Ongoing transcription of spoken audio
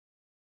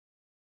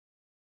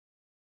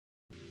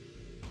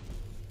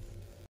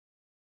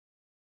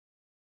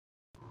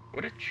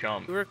What a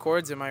chump. Who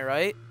records, am I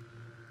right?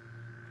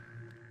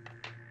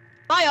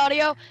 My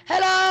audio.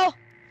 Hello.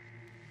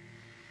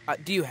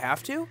 Do you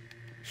have to?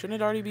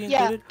 Shouldn't it already be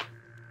Yeah. included?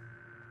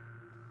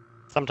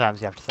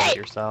 Sometimes you have to say it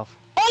yourself.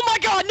 Oh my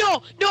god,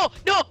 no! No!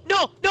 No!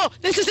 No! No!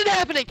 This isn't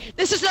happening!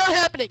 This is not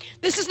happening!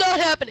 This is not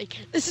happening!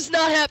 This is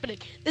not happening!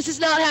 This is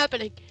not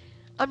happening!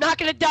 I'm not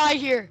gonna die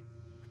here!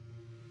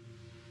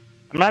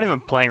 I'm not even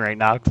playing right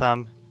now because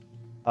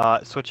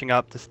I'm switching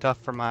up the stuff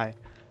for my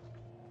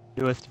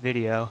newest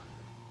video.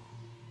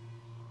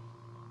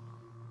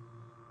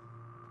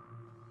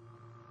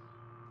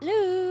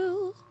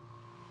 Hello?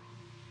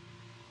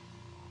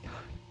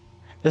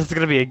 This is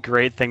gonna be a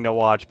great thing to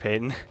watch,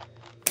 Peyton.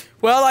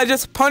 Well, I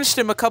just punched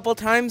him a couple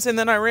times and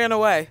then I ran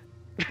away.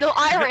 No,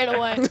 I ran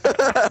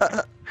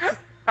away.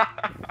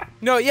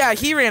 No, yeah,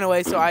 he ran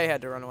away, so I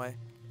had to run away.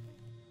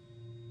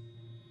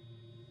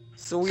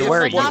 So we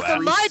where are have you Knock at?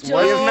 on my three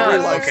door.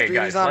 live Okay, streams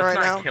guys, on let's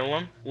right not now. kill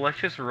him. Let's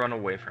just run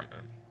away from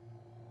him.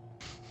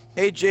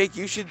 Hey Jake,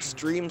 you should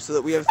stream so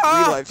that we have 3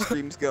 live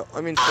streams go. I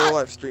mean 4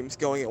 live streams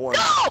going at once.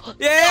 No!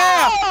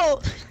 Yeah!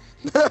 No!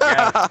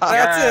 That's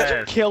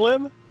Yes. Kill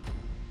him?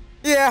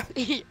 Yeah.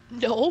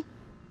 No.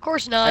 Of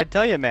course I not.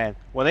 tell you, man,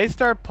 when they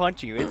start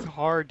punching you, it's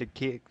hard to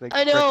kick. Like,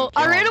 I know. frickin'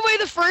 I kill ran 'em. away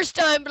the first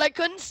time, but I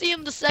couldn't see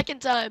him the second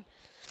time.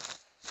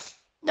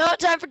 Now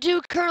it's time for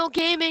 2 Colonel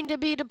Gaming to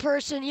be the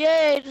person.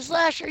 Yay, the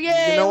slasher.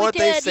 Yay, You know we what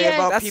they did, say yay.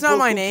 about That's people not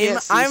my who name.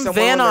 can't see I'm someone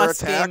when they're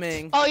Vanos attacked?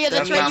 Gaming. Oh yeah,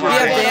 that's That's right. not you We my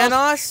are have name. Vanos.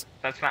 Vanos.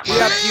 That's not We my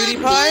have name.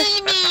 Beauty Pie.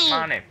 That's not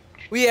my name.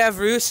 We have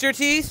Rooster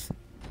Teeth.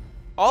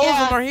 All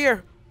Yeah. of them are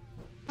here.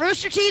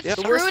 Rooster Teeth, Yep.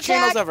 The Screw worst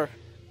channels Attack, ever.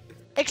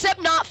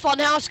 except not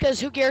Funhouse, because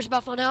who cares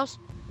about Funhouse?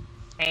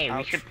 Hey, we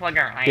Ouch. should plug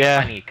our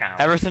Yeah. iFunny account.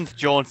 Ever since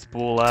Joel and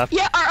Spool left.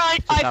 Yeah, our not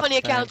iFunny the same.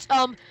 accounts.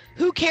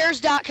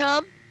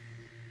 WhoCares.com.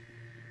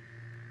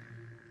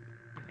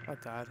 Oh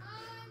God.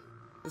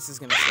 This is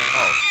gonna suck.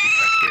 Oh, shoot,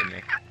 that scared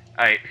me.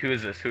 Alright, who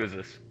is this? Who is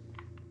this?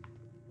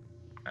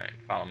 Alright,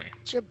 follow me.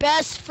 It's your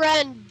best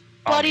friend,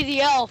 Follow Buddy me.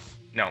 the Elf.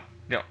 No,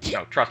 no,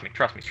 no, trust me,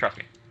 trust me, trust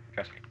me,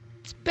 trust me.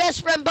 It's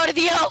best friend, Buddy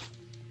the Elf.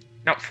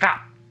 No,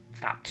 stop!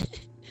 Stop.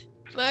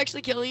 Am I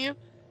actually killing you?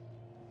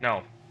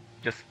 No.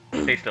 Just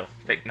stay still.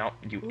 Stay. No,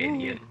 you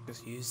idiot.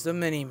 Just use the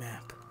mini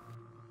map.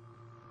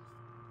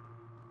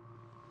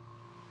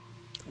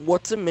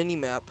 What's a mini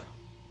map?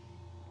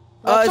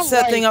 What's It's a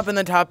that thing life? up in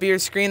the top of your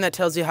screen that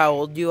tells you how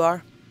old you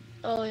are.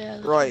 Oh yeah.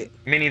 that's Right.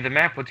 Minnie the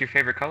map, what's your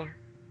favorite color?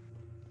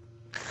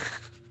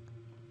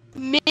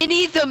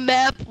 Minnie the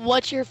Map.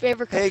 What's your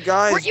favorite color? Hey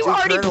guys, Weren't you Duke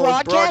already Colonel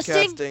is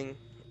broadcasting?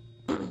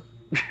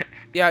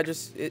 Yeah,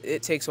 just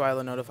it takes a while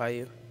to notify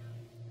you.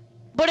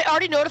 But it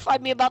already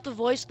notified me about the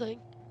voice thing.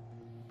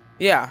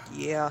 Yeah.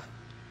 Yeah.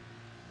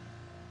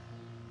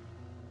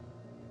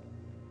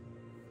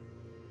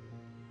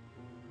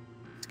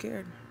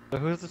 Scared. So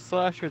who's the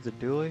slasher? Is it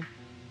Dooley?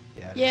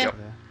 Yeah. Yeah. Yep.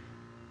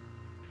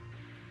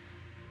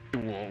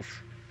 Duels.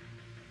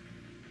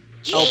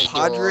 El Gee,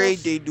 Padre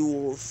duels. de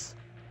Duels.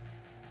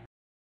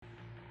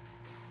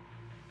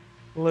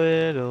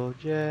 Little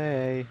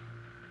J.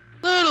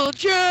 Little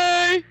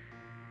J.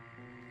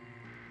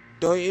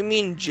 Don't you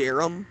mean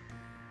Jerem?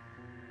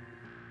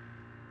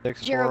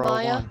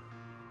 6401.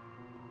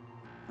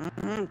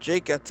 Mm-hmm,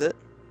 Jake gets it.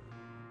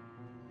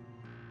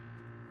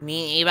 You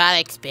mean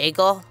Ebiotics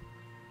Bagel?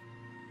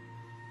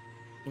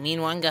 You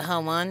mean one go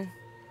home one?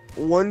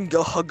 One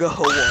gaha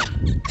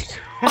one.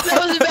 That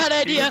was a bad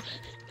idea.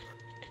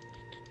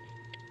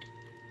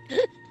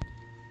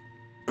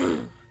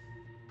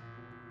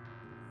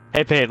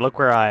 Hey, Peyton, look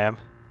where I am.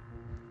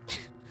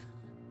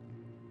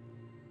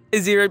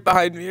 Is he right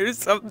behind me or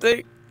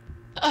something?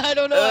 I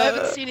don't know. I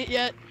haven't seen it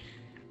yet.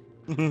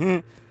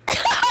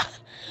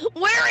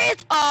 Where is?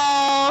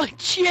 Oh,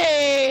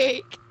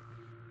 Jake.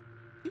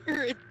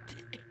 You're a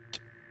dick.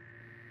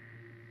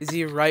 Is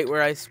he right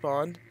where I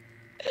spawned?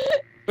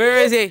 Where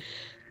is he?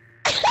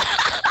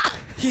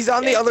 He's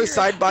on the other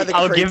side by the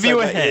I'll crates, give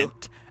you I a bet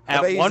hint. I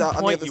bet At he's one on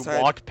the point, other you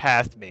side. walked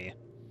past me.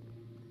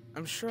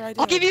 I'm sure I did.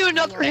 I'll give you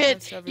another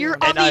hint. You're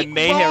on And I the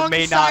may or wrong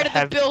may side not of the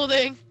have-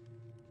 building.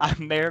 I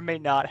may or may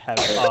not have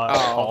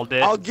called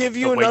it. I'll give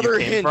you the way another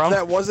came hint from.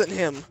 that wasn't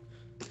him.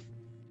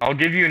 I'll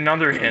give you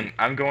another hint.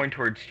 I'm going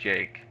towards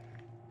Jake.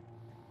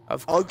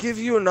 I'll give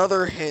you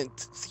another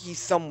hint. He's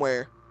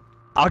somewhere.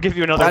 I'll give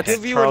you another I'll hint.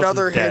 give you Charles is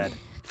another dead.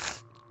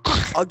 hint.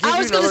 I'll give I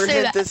you was gonna another say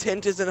hint. that. This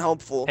hint isn't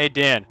helpful. Hey,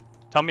 Dan,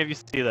 tell me if you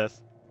see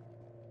this.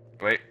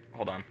 Wait,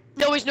 hold on.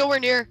 No, he's nowhere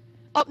near.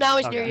 Oh, now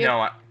he's near Okay. you.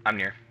 No, I'm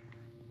near.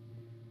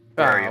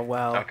 Where are Oh you?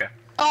 well. Okay.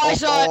 Oh, I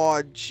saw it.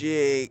 Oh,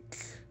 Jake.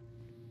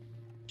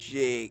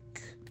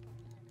 Jake.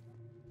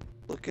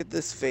 Look at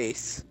this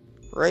face.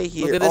 Right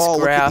here. Look at this oh,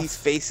 look graph. at these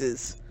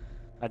faces.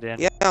 I did.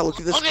 Yeah, look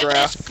at this Look graph.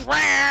 at this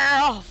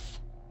graph.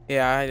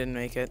 Yeah, I didn't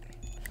make it.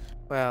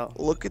 Well.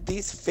 Look at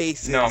these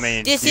faces. No, I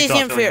mean, This you isn't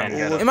still fair. can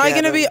get Look it. Am I at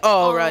gonna be? him.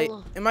 Oh right.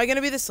 Oh. Am I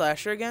gonna be the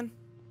slasher again?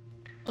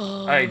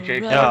 Alright,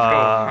 Jake, right. let's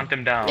go hunt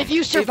him down. If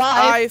you If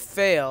survive, I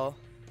fail,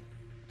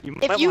 You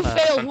if might you wanna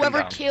fail, hunt him whoever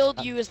down.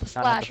 killed you is the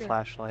not have the slasher.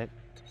 flashlight.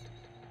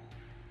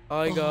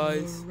 Hi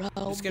guys. Around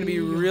I'm just gonna be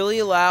me,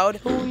 really loud,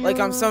 like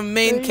I'm some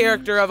main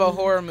character of a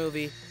horror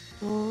movie.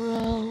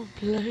 around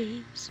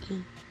places.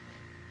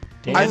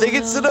 I think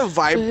instead of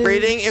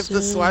vibrating, if the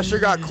slasher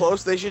got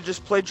close, they should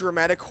just play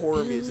dramatic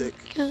horror music.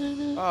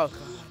 Oh god.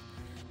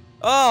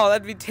 Oh,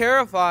 that'd be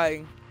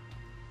terrifying.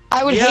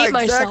 I would Yeah, hate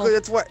exactly.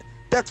 myself.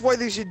 That's why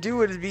they should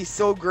do it. It'd be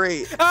so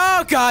great.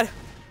 Oh god.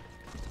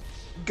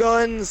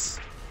 Guns,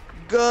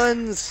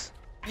 guns.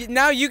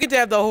 Now you get to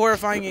have the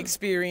horrifying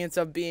experience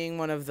of being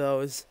one of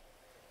those.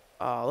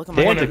 Oh, look at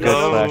my Dan's a one good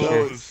of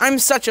slasher. those. I'm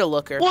such a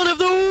looker. One of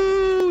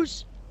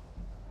those!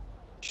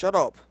 Shut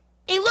up.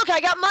 Hey, look, I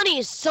got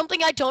money.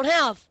 Something I don't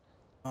have.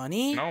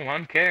 Money? No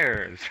one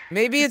cares.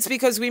 Maybe it's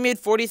because we made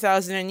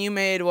 40,000 and you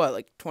made what,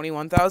 like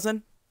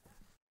 21,000?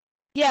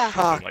 Yeah.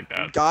 Ha, like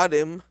that. got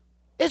him.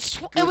 It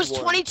Good was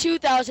one.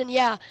 22,000,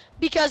 yeah.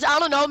 Because I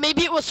don't know,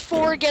 maybe it was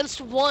 4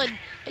 against 1,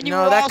 and you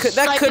No, were that all couldn't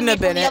sniping me have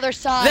from been the it. other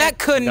side. That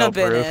couldn't No have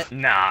been proof. it.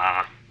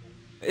 Nah.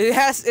 It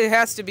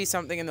has to be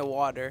something in the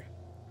water.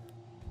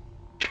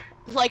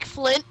 Like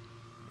Flint.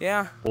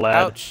 Yeah. Lead.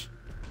 Ouch.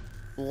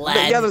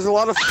 Lead. Yeah, there's a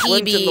lot of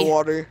flint in the PB.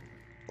 water.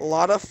 A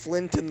lot of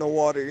flint in the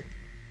water.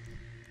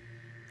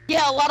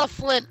 Yeah, a lot of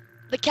Flint.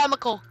 The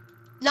chemical.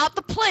 Not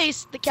the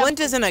place, the chemical. Flint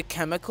isn't a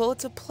chemical,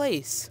 it's a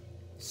place.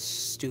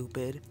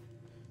 Stupid.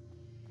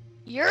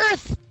 You're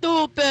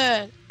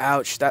stupid.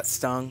 Ouch, that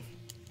stung.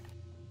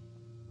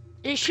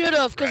 You should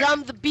have, because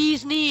I'm the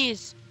bee's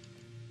knees.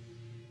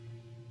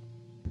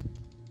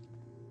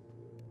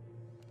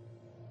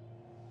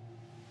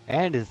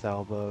 And his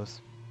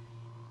elbows.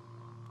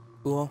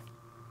 Cool.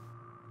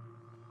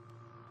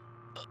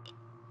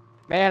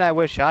 Man, I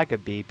wish I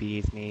could be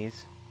bee's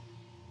knees.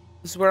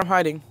 This is where I'm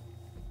hiding.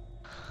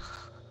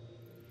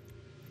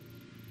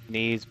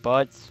 Knees,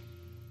 butts.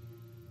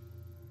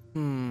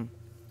 Hmm.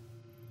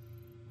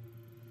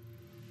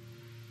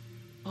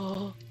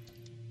 Oh.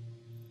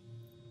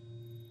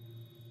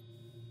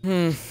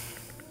 Hmm.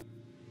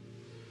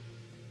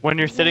 When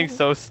you're sitting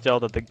so still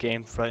that the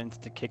game threatens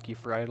to kick you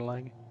for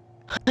idling.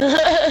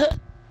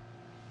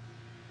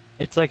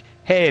 It's like,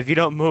 hey, if you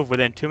don't move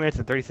within 2 minutes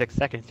and 36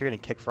 seconds, you're gonna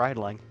kick for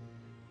idling.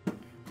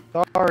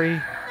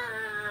 Sorry.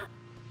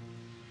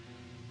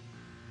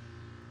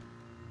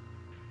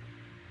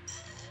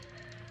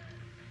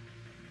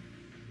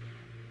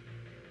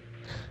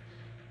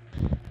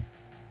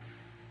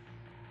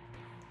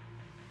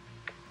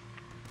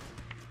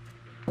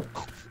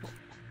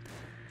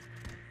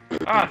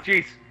 Ah,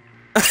 jeez.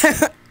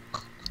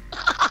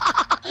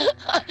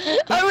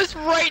 I was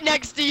right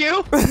next to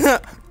you.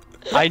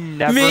 I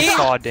never Me?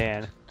 saw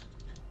Dan.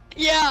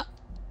 Yeah.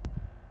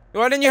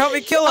 Why didn't you help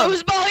me kill I him?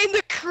 was behind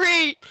the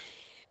crate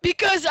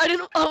because I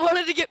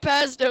wanted to get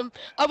past him.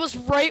 I was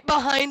right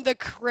behind the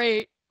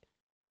crate.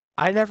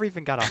 I never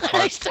even got a I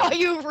heart. saw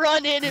you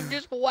run in and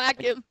just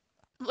whack him.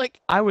 I'm like,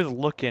 I was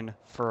looking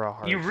for a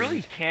heart. You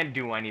really can't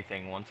do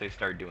anything once they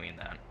start doing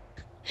that.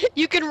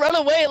 you can run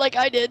away like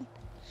I did.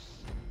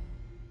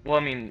 Well, I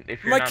mean,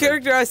 if you're My not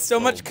character has so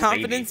little much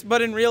confidence, baby.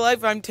 but in real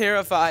life, I'm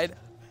terrified.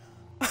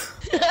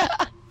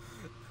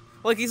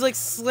 Like, he's like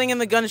slinging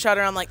the gunshot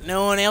around like,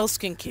 no one else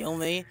can kill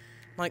me. I'm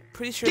like,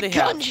 pretty sure The they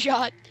have.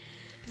 gunshot.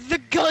 The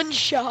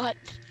gunshot.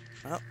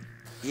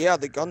 Yeah,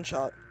 the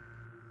gunshot.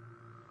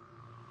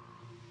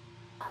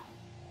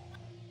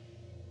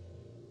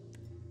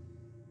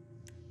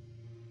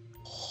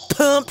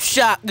 Pump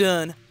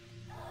shotgun.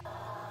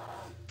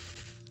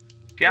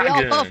 We all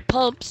Shotgun. love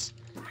pumps.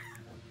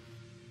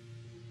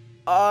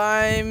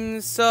 I'm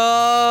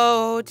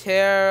so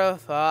terrified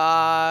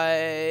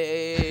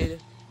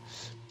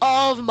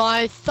Of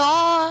my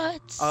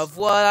thoughts. of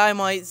what I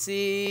might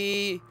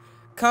see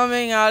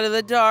coming out of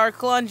the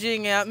dark,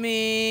 lunging at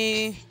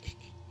me.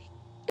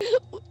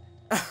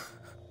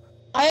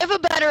 I have a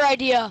better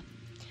idea.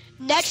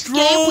 Next Strobe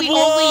game, we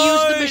only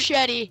use the light.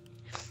 machete.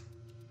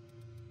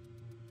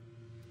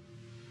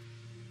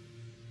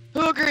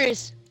 Who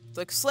agrees? It's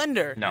like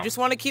Slender. No. You just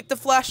want to keep the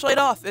flashlight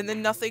off, and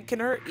then nothing can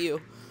hurt you.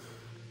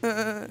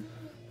 Except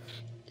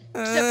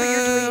for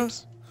your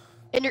dreams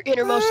and your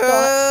innermost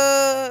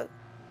thoughts.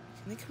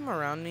 Can they come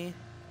around me?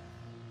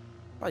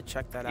 I'll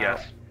check that out.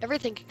 Yes.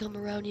 Everything can come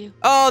around you.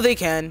 Oh, they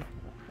can.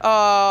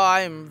 Oh,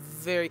 I'm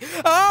very.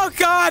 Oh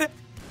God!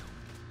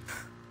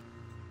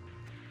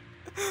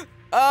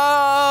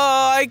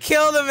 Oh, I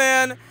killed a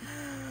man.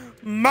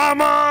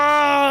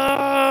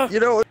 Mama! You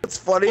know what's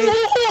funny?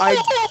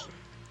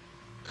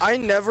 I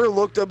never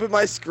looked up at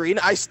my screen.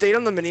 I stayed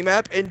on the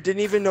minimap and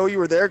didn't even know you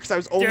were there because I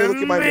was only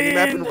looking at my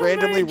minimap and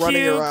randomly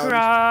running around.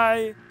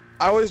 Cry.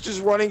 I was just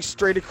running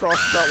straight across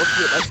without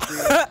looking at my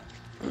screen.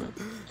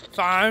 If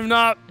I'm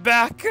not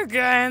back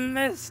again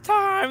this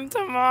time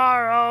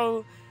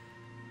tomorrow.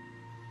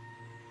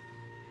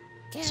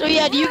 So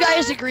yeah, do you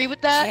guys agree with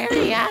that?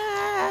 The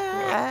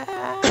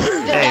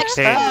next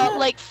hey.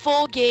 like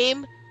full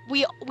game,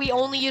 we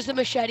only use the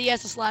machete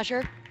as a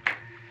slasher.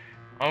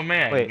 Oh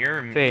man, Wait,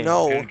 you're Fane.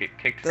 No, gonna get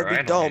kicked for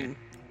That'd be idling. dumb.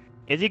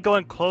 Is he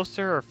going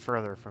closer or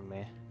further from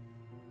me?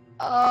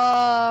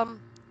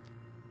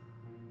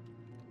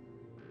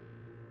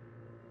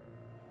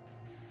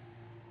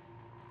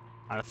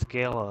 On a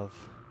scale of...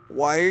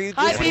 Why are you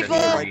Hi, disrespecting people.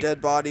 my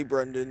dead body,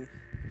 Brendan?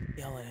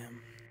 Yell at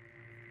him.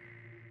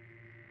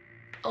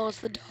 Oh, it's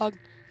the dog.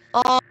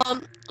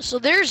 So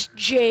there's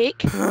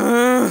Jake.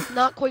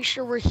 Not quite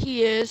sure where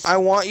he is. I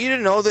want you to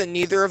know that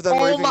neither of them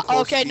are Oh even my-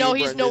 close okay, to no, you,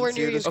 he's Brendan, nowhere so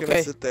near you're you. just gonna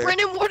Okay. sit there.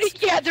 Brendan,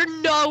 what? Yeah,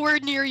 they're nowhere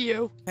near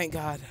you. Thank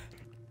God.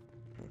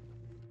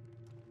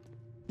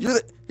 You're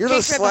the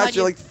Jake's right behind slasher.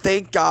 you. Like,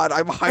 thank God,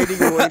 I'm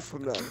hiding away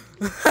from them.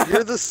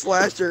 You're the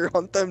slasher.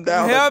 Hunt them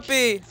down. I'm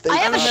happy. Thank I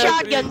have a God,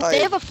 shotgun. hide. They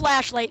have a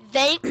flashlight.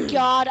 Thank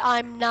God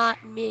I'm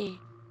not me.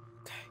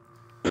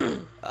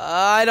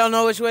 I don't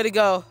know which way to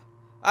go.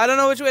 I don't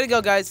know which way to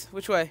go, guys.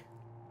 Which way?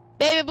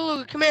 Baby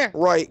Blue, come here.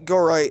 Right, go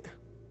right.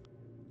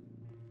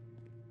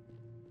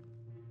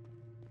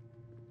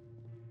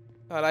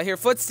 God, I hear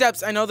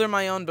footsteps. I know they're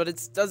my own, but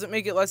it doesn't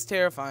make it less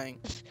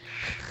terrifying.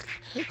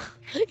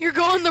 You're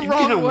going the You'd be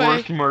the wrong way.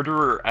 worst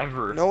murderer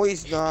ever. No,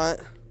 he's not.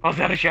 Oh, is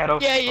that a shadow?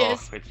 Yeah, he oh,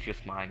 is. it's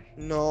just mine.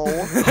 No.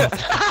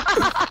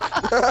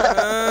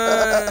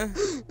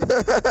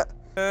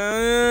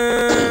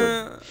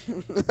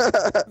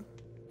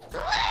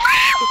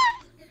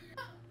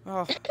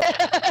 Oh,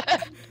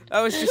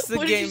 that was just the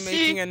What did you game see?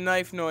 making a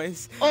knife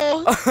noise.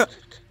 Oh,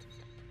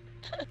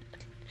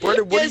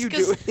 Brendan, what Yes, are you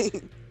 'cause-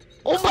 doing?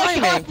 oh my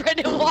Climbing. God,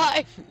 Brendan,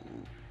 why?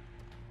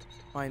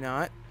 Why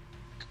not?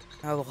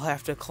 I will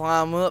have to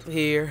climb up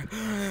here.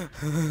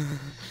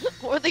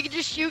 Or they could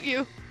just shoot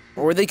you.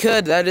 Or they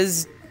could. That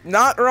is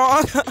not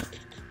wrong. Well,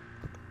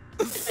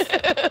 I'm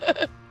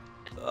sad.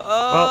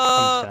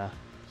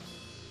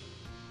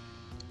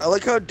 I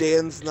like how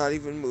Dan's not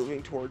even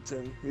moving towards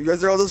him. You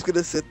guys are all just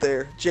gonna sit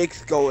there.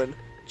 Jake's going.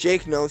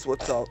 Jake knows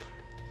what's up.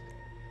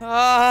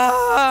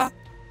 Ah,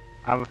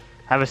 I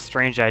have a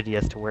strange idea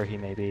as to where he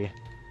may be. he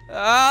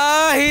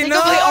Think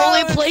knows. of the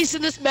only place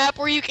in this map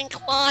where you can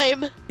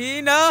climb. He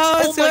knows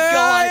Oh my where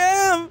God. I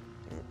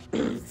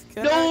am.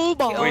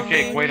 Nobody. Wait,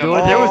 Jake, wait There,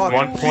 up. there Oh, was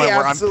one he point where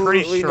I'm pretty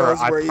absolutely sure knows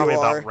I where you probably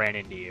are. about ran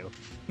into you.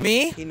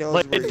 Me? He knows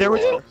Like, where if there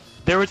you was are.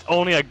 there was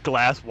only a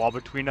glass wall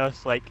between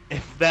us. Like,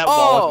 if that Oh,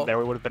 wall wasn't there,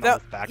 we would have been That, on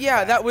his back. to yeah,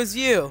 back. that was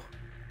you.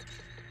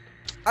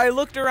 I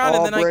looked around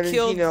Oh, and then Brendan, I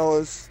killed. he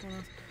knows.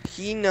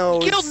 He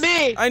knows. Killed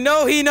me. I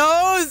know he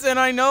knows, and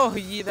I know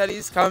that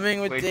he's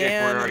coming with Wait, Jake,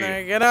 Dan, where are and you?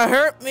 they're gonna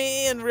hurt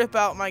me and rip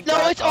out my. No,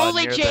 gut. it's Oh,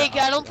 only near Jake. the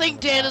I don't think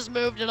Dan has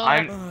moved at all.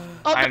 I'm,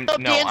 Oh, I'm, no,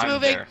 no, Dan's I'm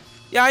moving. there.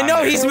 Yeah, I I'm know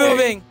there. he's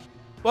moving.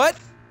 What?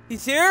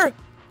 He's here?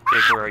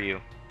 Jake, where are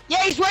you?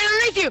 Yeah, he's right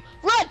underneath you.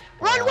 Run,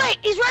 run, wait.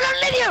 He's right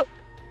underneath you.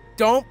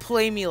 Don't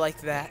play me like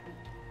that.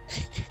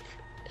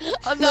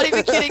 I'm not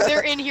even kidding.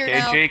 They're in here Okay,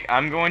 now. Jake,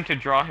 I'm going to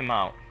draw him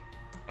out.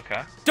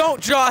 Okay? Don't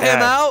draw him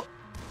Yeah. out.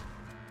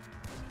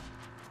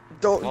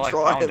 Don't Well, I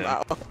draw found him him.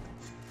 out.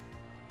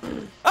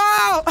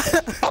 Oh!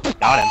 Got him.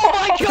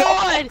 Oh my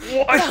God,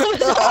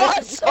 that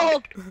was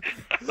awesome.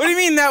 What do you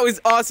mean that was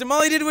awesome?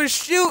 All he did was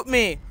shoot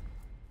me.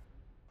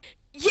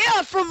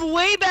 Yeah, from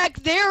way back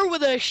there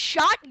with a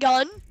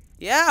shotgun.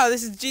 Yeah,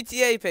 this is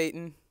GTA,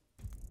 Peyton.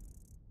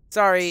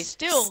 Sorry.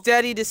 Still.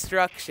 Steady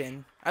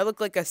destruction. I look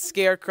like a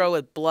scarecrow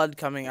with blood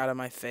coming out of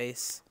my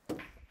face.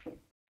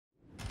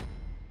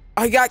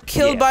 I got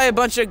killed Yeah. by a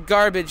bunch of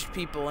garbage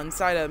people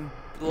inside a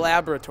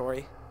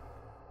laboratory.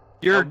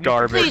 You're Oh,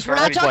 garbage. Please, we're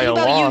not That's why talking I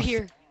about you lost.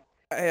 here.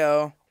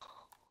 Ayo.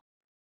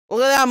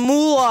 Look at that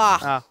moolah.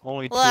 Ah,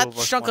 only two Look at of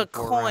that us chunk won of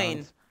 4 coin.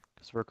 rounds,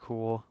 'cause we're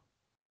cool.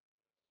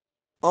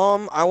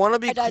 I want to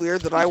be I died clear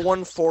that 3 I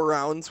won 4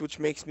 rounds, which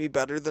makes me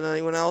better than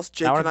anyone else.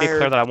 Jake I want and to I be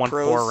clear are that I won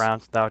pros. 4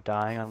 rounds without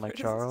dying, unlike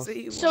Charles.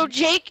 So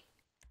Jake.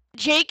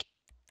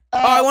 Oh,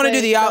 I want to do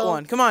wait, the out no.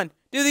 one. Come on.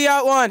 Do the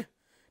out one.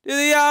 Do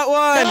the out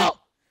one. No,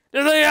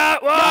 Do the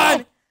out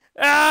one.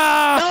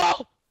 Ah!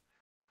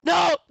 no,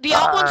 no. The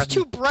out one's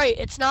too bright.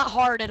 It's not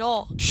hard at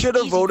all. Should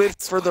have Easy. voted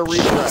for the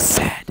refresh.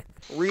 Sad.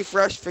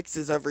 Refresh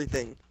fixes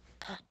everything.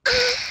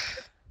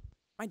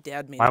 My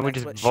dad made Why an don't we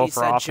that's just what she vote for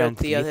said joke offense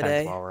the other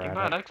defense day. while we're Thank at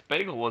God it? X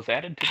Bagel was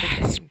added to the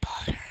game.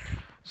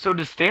 So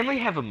does Stanley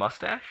have a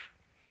mustache?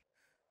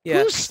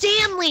 Yeah. Who's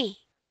Stanley?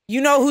 You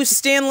know who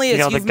Stanley is. You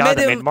know, the You've guy met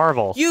that made him.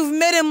 Marvel. You've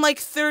met him like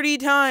 30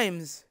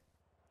 times.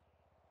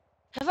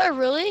 Have I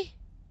really?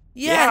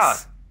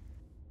 Yes.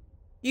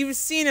 You've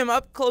seen him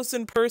up close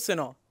and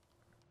personal.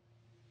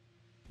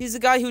 He's the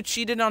guy who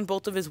cheated on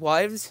both of his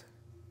wives.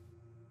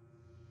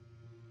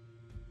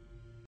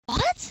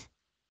 What?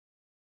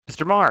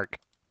 Mr. Mark.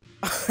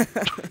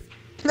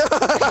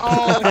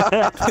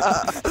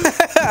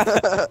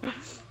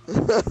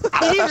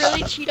 Did he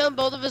really cheat on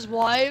both of his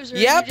wives? Or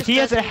is Yep. just He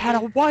hasn't messing had a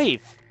with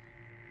wife.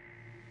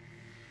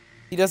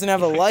 He doesn't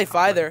have a life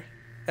either.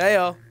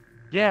 Heyo.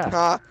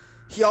 Yeah.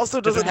 He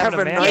also doesn't have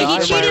a man knife, Yeah, he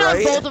Am I cheated on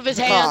right? both of his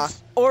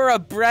hands. Or a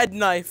bread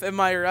knife, am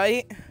I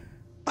right?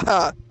 Or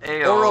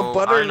Ayo, a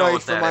butter I know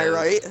what knife, am that I is.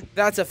 right?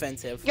 That's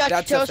offensive. You got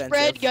That's your toast offensive.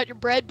 bread, you got your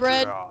bread.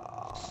 I'm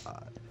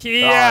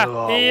Teen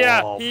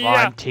Wolf.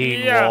 I'm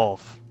Teen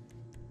Wolf.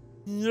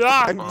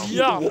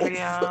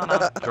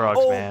 Drugs,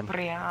 Oh. man.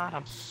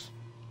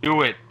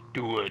 Do it.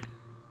 Do it.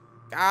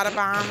 Got a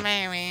bomb,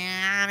 baby.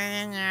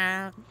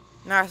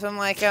 Nothing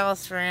like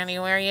else for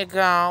anywhere you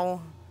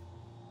go.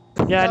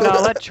 Yeah,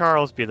 no, let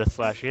Charles be the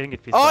slasher. He didn't get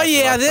to be Oh slasher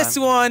yeah, last this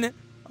time. one.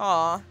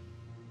 Aw.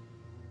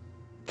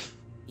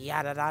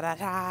 Yada da da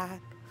da.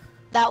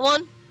 That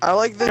one? I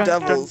like the Dun,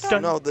 dun, devils.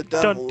 dun, No, the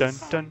Dun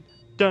devils. dun dun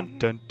dun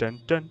dun dun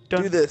dun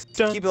dun. Do this.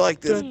 dun, Keep it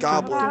like this, dun,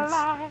 goblins.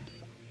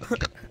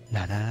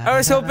 I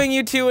was hoping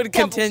you two would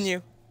Devils.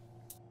 continue.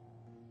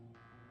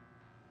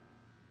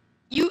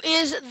 You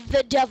is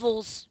the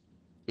devils.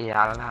 You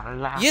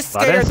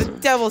scared is- the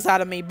devils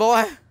out of me,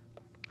 boy.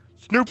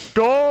 Snoop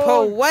Dogg.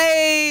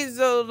 Poways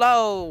the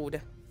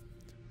load.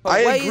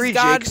 I Poways agree,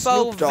 God Jake.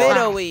 fo Snoop Dogg.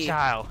 Vidoey.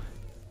 Child.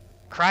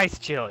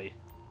 Christ chili.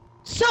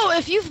 So,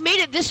 if you've made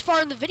it this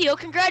far in the video,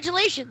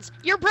 congratulations.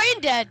 You're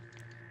brain dead.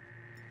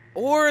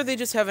 Or they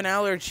just have an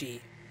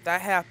allergy.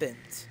 That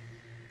happens.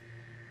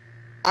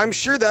 I'm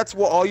sure that's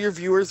what all your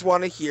viewers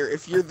want to hear.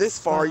 If you're this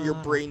far, you're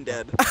brain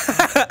dead.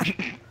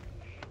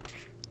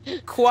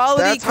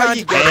 Quality That's how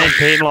you content. get And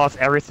Peyton lost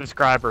every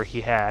subscriber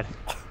he had.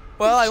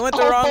 Well, I went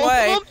the Oh, wrong both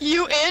way. of them?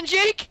 You and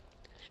Jake?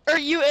 Or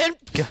you and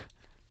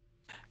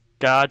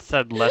God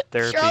said, "Let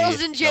there Charles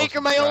be." and Jake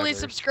are my only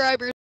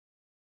subscribers.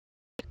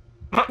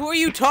 Who are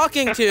you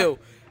talking to?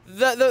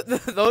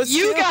 Those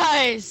You two?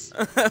 guys!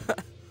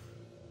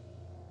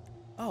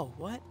 Oh,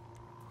 what?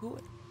 Who?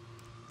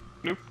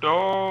 Snoop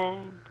Dogg.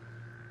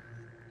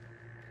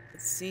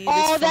 Let's see Oh,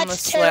 this from a that's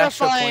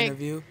slasher point terrifying. of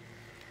view.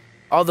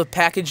 All the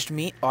packaged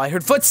meat. Oh, I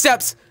heard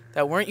footsteps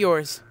that weren't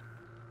yours.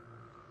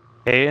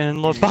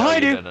 Peyton, look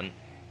behind you. Didn't.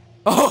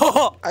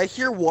 Oh, I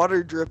hear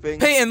water dripping.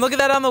 Peyton, look at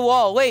that on the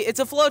wall. Wait,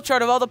 it's a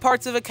flowchart of all the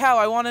parts of a cow.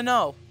 I want to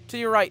know. To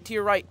your right, to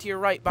your right, to your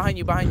right, behind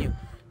you, behind you.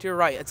 To your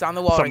right. It's on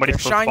the wall Somebody's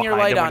right there. Shine your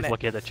light on it.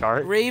 Looking at the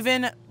chart.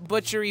 Raven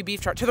Butchery beef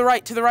chart. To the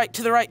right, to the right,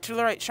 to the right, to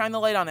the right. Shine the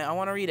light on it. I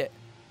want to read it.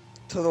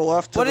 To the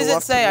left, to What the does it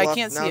left, say? to the I left.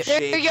 can't see Now it. There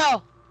shake. you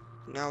go.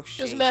 Now shake.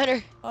 Doesn't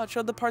matter. Oh, it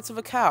showed the parts of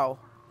a cow.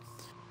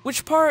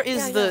 Which part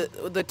is Yeah,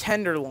 the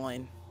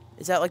tenderloin?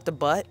 Is that like the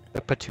butt?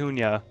 The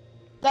petunia.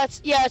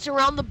 Yeah, it's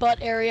around the butt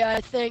area, I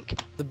think.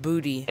 The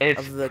booty It's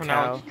of the cow.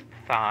 pronounced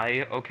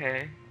thigh,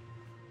 okay?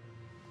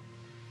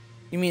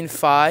 You mean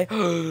phi?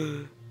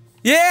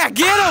 Yeah,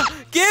 get him!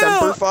 Get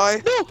Semper him!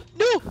 Fi?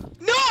 No!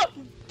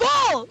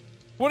 Ball!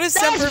 What does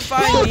That's Semper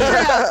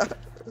Fi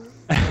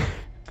mean?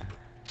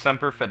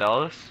 Semper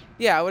Fidelis?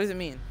 Yeah, what does it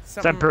mean?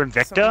 Semper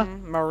Invicta?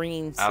 something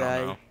Marine I say.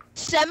 don't know.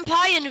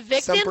 Senpai and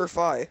Victim? Semper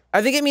Fi.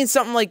 I think it means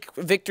something like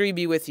victory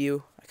be with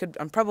you.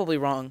 I'm probably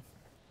wrong.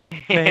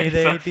 May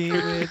they be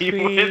with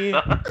me.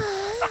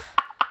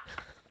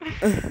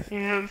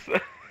 Yes.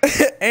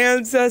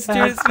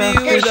 Ancestors be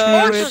Your with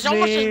sports us. is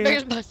almost as big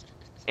as mine.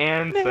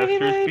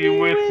 Ancestors be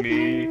with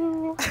me.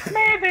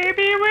 May they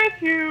be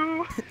with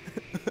you.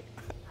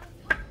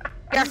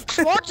 Your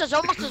sports is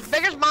almost as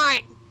big as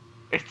mine.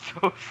 It's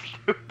so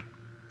stupid.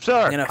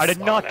 Sir, I'm gonna I did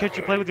fall not that catch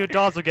you play with your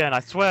dolls again, I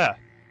swear.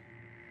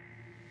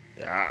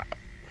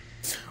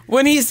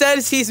 When he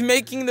says he's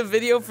making the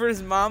video for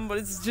his mom, but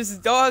it's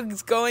just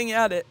dogs going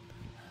at it.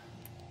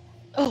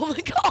 Oh my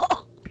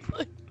god.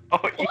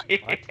 Oh,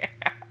 yeah.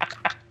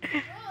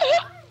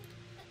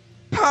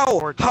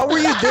 How? How were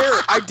you there?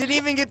 I didn't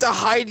even get to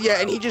hide yet,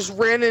 and he just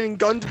ran in and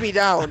gunned me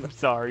down. I'm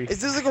sorry.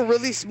 Is this like a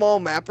really small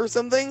map or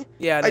something?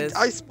 Yeah, it is.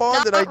 I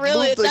spawned and Not I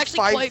really, moved it's like actually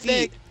 5 quite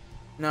feet. big.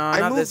 No, I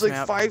not moved this like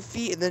map. 5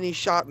 feet and then he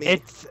shot me.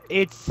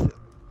 It's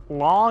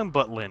long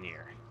but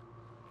linear.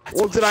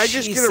 Well, did I she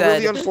just get a said.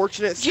 really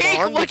unfortunate Jake,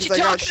 spawn what because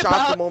you I got talking shot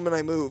the about? moment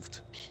I moved?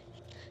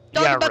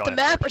 Talking Yeah, about really the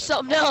map or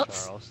something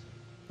else. Charles.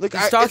 Like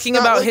He's it's talking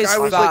not about like his I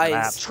was thighs.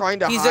 like trying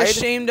to He's hide.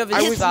 ashamed of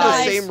I his was in the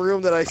thighs. same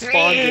room that I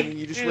spawned in, and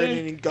you just ran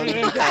in and gunned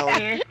me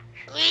down.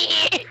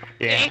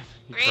 Yeah,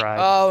 you tried.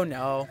 Oh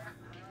no.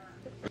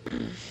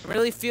 I'm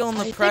really feeling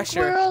the I think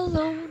pressure. we're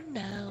alone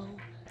now.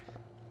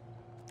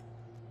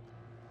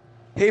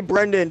 Hey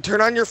Brendan, turn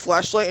on your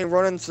flashlight and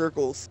run in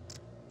circles.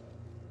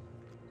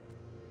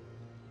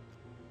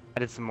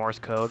 I did some Morse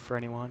code for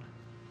anyone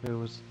who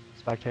was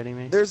spectating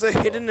me. There's a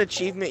hidden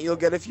achievement you'll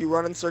get if you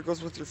run in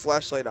circles with your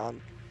flashlight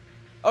on.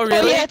 Oh Oh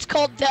really? yeah, it's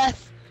called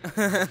death.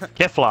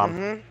 Kiflam.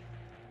 Mm-hmm.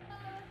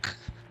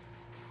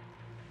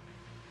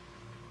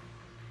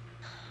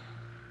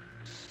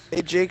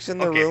 Hey, Jake's in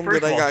the Okay, room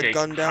first that I of all, got Jake,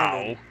 gunned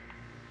down in.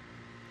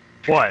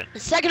 What?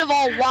 Second of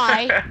all,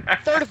 why?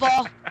 Third of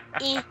all,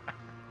 eh.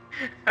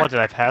 What, did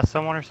I pass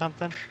someone or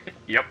something?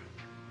 Yep.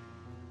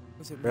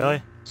 Was it me?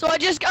 Really? So I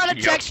just got a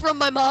Yep. text from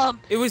my mom.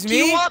 It was Do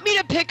you me? want me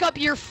to pick up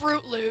your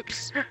Fruit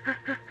Loops?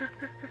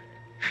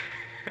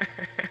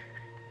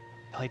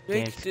 I like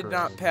Jake dance did girls.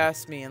 not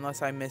pass me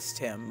unless I missed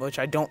him, which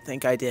I don't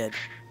think I did.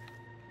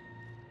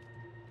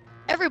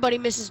 Everybody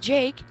misses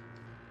Jake. Is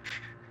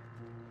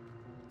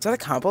that a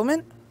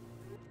compliment?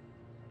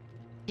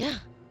 Yeah.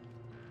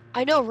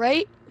 I know,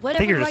 right? I Whatever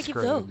think you're do I just give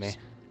screwing those? with me.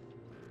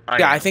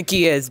 Yeah, I think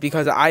he is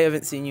because I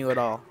haven't seen you at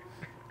all.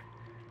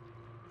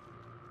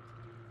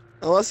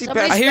 Unless he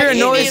Somebody I passes hear a Hey,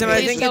 noise hey, and I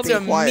please think tell it's me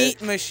a quiet.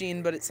 meat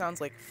machine, but it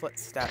sounds like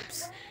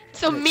footsteps.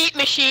 It's a meat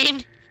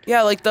machine.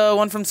 Yeah, like the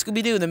one from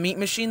Scooby-Doo, the meat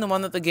machine, the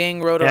one that the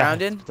gang rode Yeah,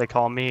 around in. they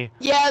call me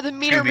Yeah, the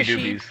meter Scooby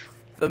machine. Doobies.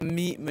 The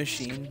meat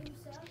machine.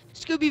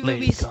 Scooby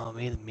Lady Boobies. call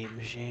me the meat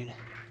machine.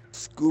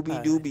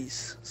 Scooby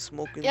Doobies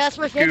smoking. Yeah, that's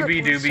my favorite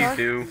Scooby porn Dooby star.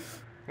 Doo,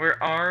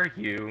 where are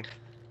you?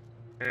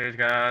 Who's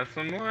got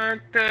some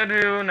work to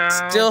do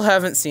now? Still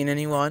haven't seen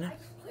anyone.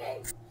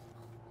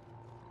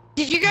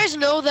 Did you guys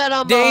know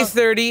that Day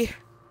 30.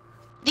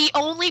 the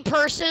only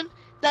person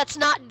that's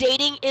not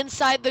dating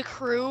inside the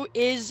crew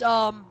is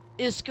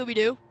Scooby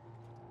Doo?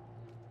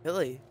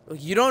 Really?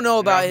 You don't know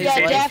about his Yeah,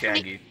 life. Daphne-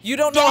 Shaggy. You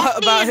don't know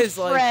Daphne about and his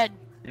life. Fred.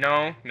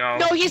 No.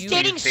 No, he's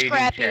dating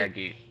Scrappy.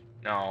 Shaggy.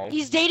 No.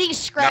 He's dating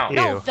Scrappy.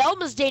 No. No,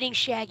 Velma's dating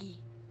Shaggy.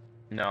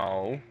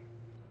 No.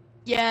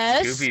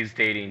 Yes. Scooby's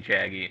dating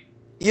Shaggy.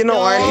 You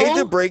know, I hate to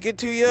No. break it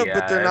to you,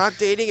 but they're not Yes.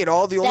 dating at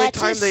all. The only That's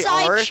time his they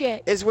side are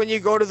chick. is when you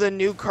go to the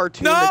new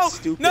cartoon No! that's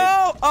stupid. No!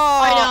 Oh,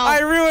 I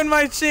know. I ruined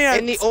my chance.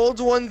 In the old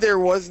one, there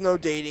was no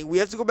dating. We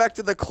have to go back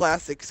to the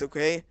classics,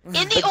 okay? In the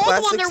The old one,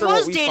 classics there are what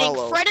was we dating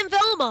follow. Fred and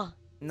Velma.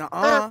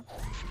 Nuh-uh.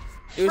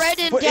 It was, Fred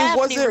and But it Daphne were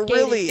wasn't dating.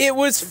 really. it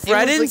was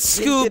Fred was, and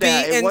like, hinted Scooby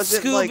at. It and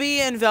wasn't, Scooby like-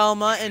 and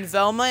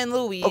Velma and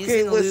Louise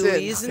Okay, and listen,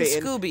 Louise and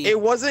Peyton, Scooby. it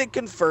wasn't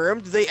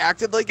confirmed. They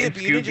acted like it, And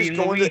but you didn't Scooby just and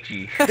go into.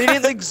 Luigi. They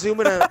didn't like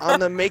zoom in on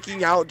them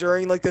making out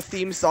during like the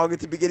theme song at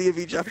the beginning of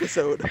each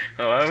episode.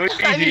 Oh,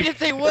 Luigi. I mean, if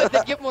they would,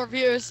 they'd get more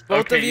views.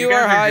 Both Okay, of you guys are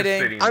just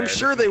hiding. sitting I'm there.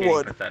 sure This is they getting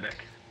would. pathetic.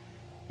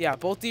 Yeah,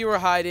 both of you are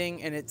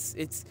hiding, and it's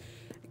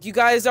you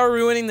guys are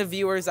ruining the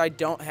viewers I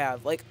don't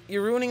have. Like,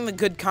 you're ruining the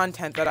good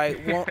content that I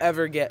won't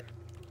ever get.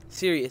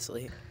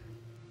 Seriously.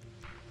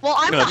 Well,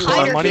 I'm the Gonna throw my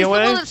hider. money He's the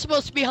away? one that's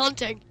supposed to be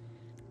hunting.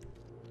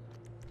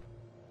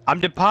 I'm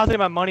depositing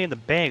my money in the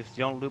bank so you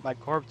don't loot my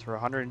corpse for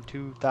Listen,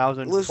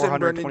 $102,420.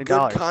 Brendan,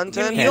 good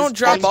content. You is don't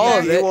drop fun all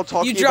of TV it. while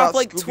talking You drop about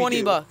like Scooby-Doo.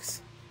 20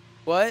 bucks.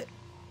 What?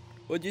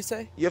 What'd you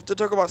say? You have to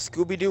talk about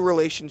Scooby-Doo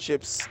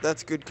relationships.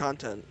 That's good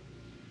content.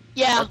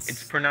 Yeah.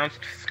 It's pronounced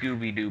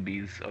Scooby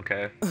Doobies,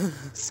 okay?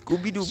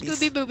 Scooby-Doobies.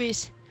 Scooby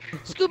Boobies.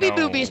 Scooby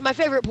No. Boobies, my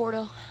favorite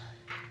porno.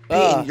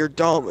 Peyton, you're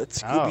dumb.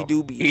 It's Oh.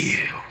 Scooby-Doobies.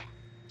 Ew.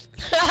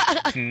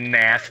 It's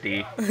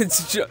nasty.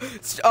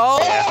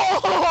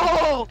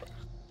 Oh!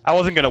 I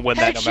wasn't gonna win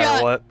that no matter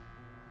Headshot. what.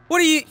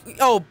 What are you?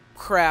 Oh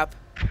crap!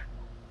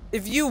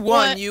 If you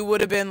won, What? you would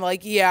have been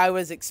like, "Yeah, I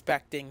was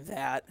expecting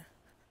that."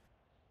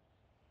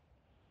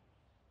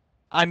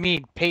 I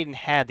mean, Peyton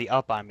had the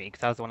up on me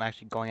because I was the one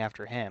actually going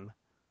after him.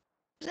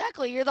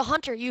 Exactly, you're the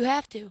hunter. You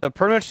have to. So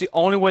pretty much the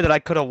only way that I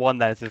could have won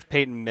that is if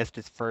Peyton missed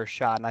his first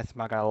shot and I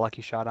somehow got a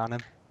lucky shot on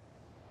him.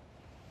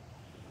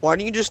 Why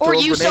don't you just Or throw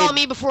a you grenade? saw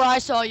me before I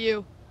saw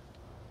you.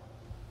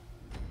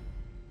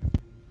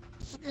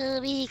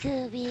 Scooby,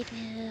 Scooby,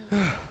 Doo.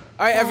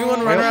 All right, everyone,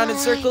 run Well- around in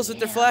circles with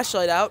their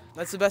flashlight out.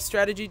 That's the best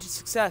strategy to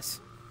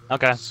success.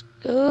 Okay.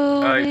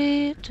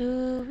 Scooby,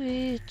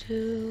 Dooby,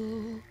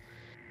 Doo.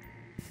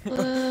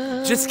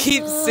 Just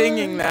keep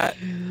singing that.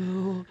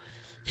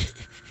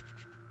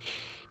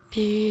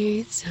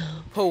 Need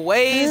some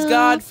Praise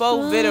God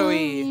for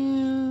victory.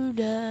 you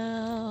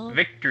now.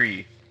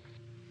 Victory.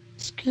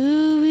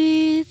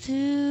 Scooby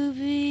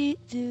Dooby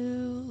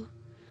Doo.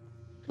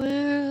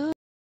 Where?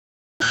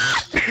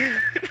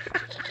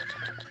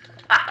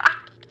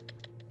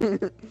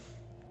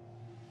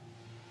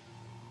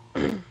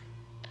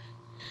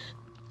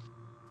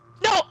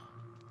 No!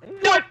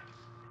 No!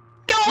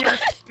 No!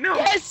 Yes, no.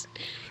 Yes!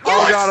 Oh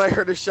Yes! god, I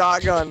heard a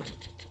shotgun.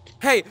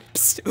 Hey,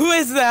 psst, who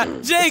is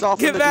that? Jake, off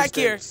in get the back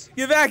here. distance.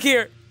 Get back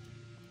here.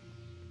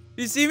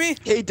 You see me?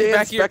 Hey Get Dan,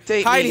 back here.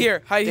 spectate Hide me.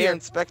 here. Hide Dan, here.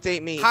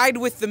 spectate me. Hide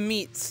with the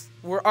meats.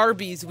 We're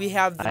Arby's. We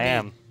have the I meat.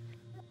 am.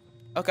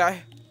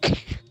 Okay.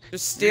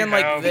 Just stand We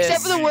like have- this.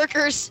 Except for the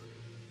workers.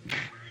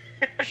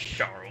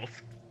 Charles.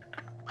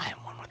 I am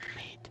one with the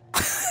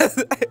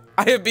meat.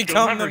 I have You'll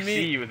become the never see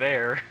meat. you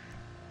there.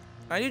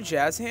 Can I do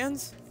jazz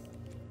hands?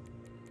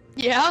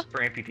 Yeah, For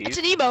amputees. that's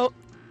an emote.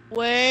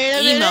 Wait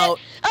a minute. Emote.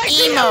 I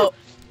see Emote.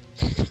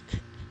 you.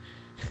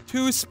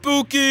 Too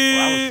spooky.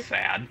 Well, that was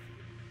sad.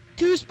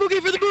 Too spooky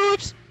for the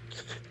boobs.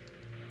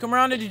 Come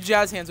around and do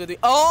jazz hands with me.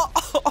 Oh!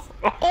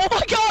 Oh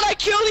my god, I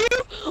killed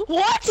you.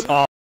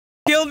 What?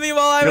 Killed me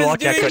while I You're was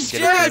lucky I doing couldn't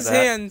get her to do jazz that.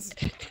 hands.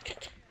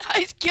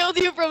 I killed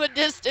you from a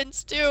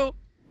distance too.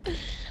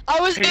 I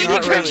was He's aiming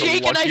not for really the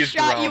Jake and I luckiest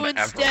shot you round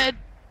ever. instead.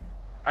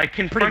 I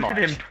confronted much.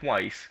 him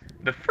twice.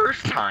 The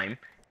first time,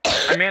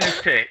 I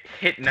managed to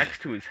hit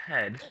next to his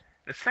head.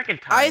 The second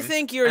time, I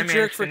think you're I a jerk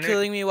managed for to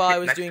killing me while hit I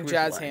was next doing to his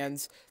jazz leg.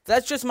 hands.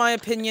 That's just my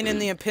opinion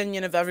and the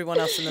opinion of everyone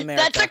else in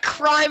America. That's a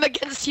crime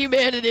against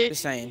humanity.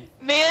 Just saying.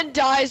 Man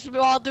dies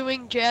while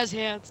doing jazz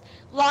hands.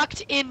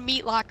 Locked in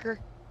meat locker.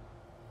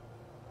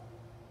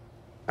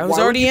 I was Why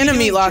would already you in be a meat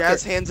doing locker.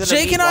 jazz hands in a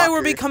Jake meat and I were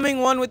locker? becoming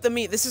one with the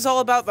meat. This is all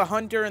about the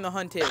hunter and the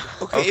hunted.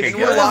 Okay, Okay, if you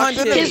were good. locked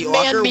in a His meat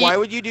man locker, meat. why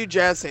would you do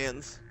jazz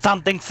hands?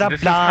 Something is how we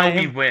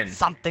sublime. win,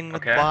 Something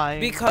with okay? wine.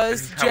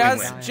 Because This is how we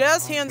win.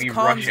 jazz hands We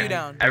calms rush you in.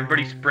 down.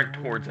 Everybody sprint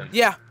towards him.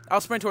 Yeah,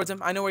 I'll sprint towards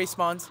him. I know where he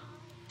spawns.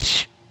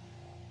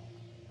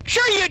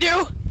 Sure you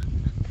do.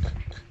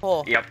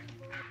 Oh. Yep.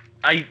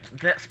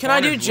 That Can I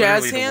spawn do is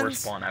jazz literally the hands?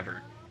 worst spawn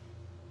ever.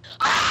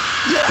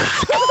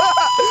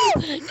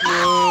 Boo.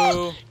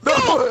 No,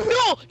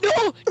 no,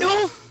 no,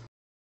 no,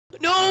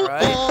 no.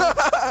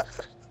 Alright.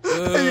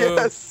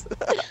 Yes.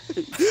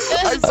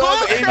 I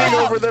saw him aiming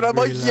over there. I'm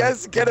like,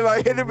 yes, get him. I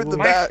hit him in the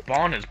My back.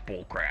 spawn is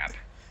bullcrap.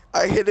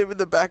 I hit him in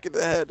the back of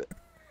the head.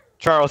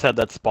 Charles had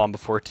that spawn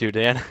before too,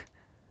 Dan.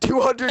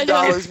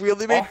 $200. We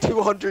only made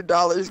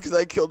 $200 because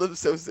I killed him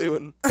so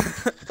soon.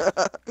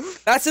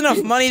 That's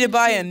enough money to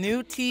buy a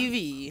new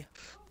TV.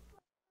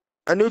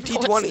 A new No, it's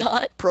T20.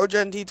 not.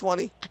 ProGen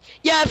T20.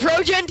 Yeah,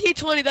 ProGen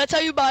T20. That's how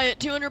you buy it.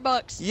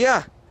 $200.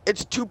 Yeah,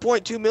 it's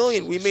 2.2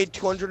 million. We made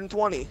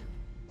 220.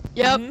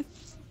 Yep. Mhm.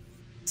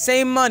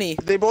 Same money.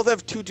 They both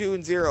have 2, 2,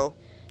 and 0.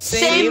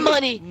 Same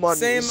money.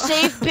 Same.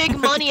 Save big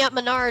money at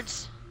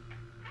Menards.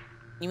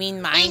 You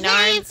mean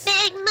Minards?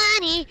 Save big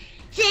money.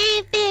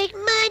 Save big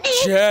money.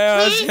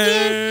 Jazz when you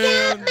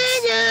get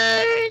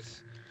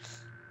hands.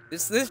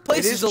 Menards. This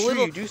place It is a true,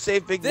 little. You do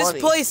save big This money.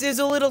 place is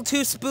a little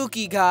too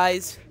spooky,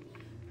 guys.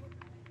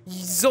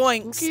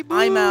 Zoinks! Spooky boo.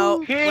 I'm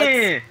out.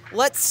 Yeah.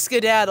 Let's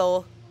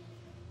skedaddle.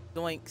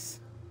 Zoinks.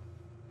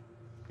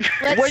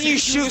 When you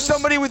shoot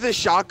somebody with a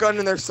shotgun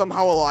and they're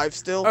somehow alive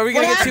still. Are we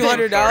gonna What get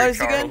happened? $200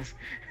 Sorry, again? Charles.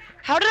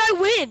 How did I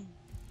win?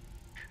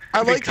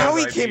 I like how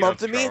he Because I came beat up up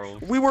to me.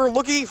 Charles. We were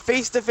looking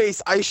face to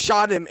face. I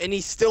shot him and he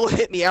still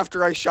hit me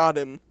after I shot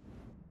him.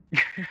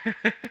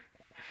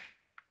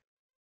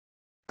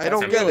 I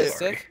don't That's get it.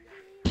 realistic.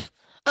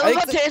 I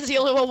love how Dan's the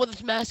only one with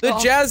his mask The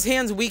off. jazz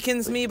hands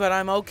weakens me, but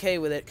I'm okay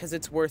with it because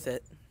it's worth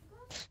it.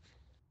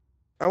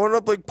 I went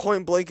up like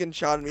point blank and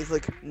shot him. He's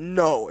like,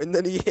 no, and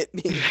then he hit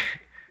me.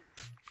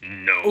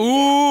 No.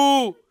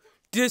 Ooh,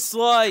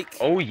 dislike.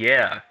 Oh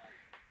yeah.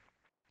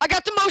 I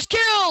got the most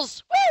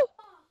kills. Woo!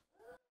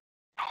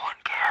 No one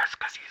cares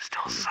because you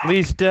still suck.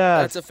 Least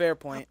That's a fair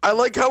point. I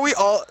like how we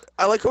all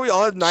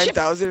had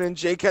 9,000 and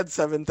Jake had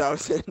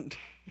 7,000.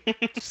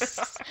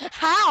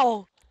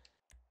 How?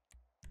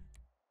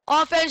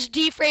 Offense,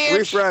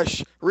 defense.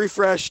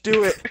 Refresh,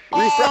 do it.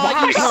 Oh,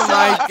 Refresh. you Oh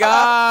my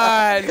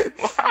god.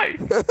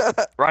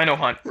 Why? Rhino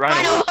hunt. Rhino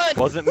Rhino hunt. hunt.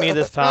 Wasn't me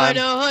this time.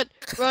 Rhino hunt.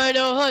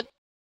 Rhino hunt.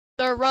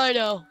 The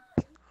rhino.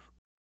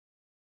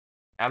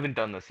 I haven't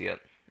done this yet.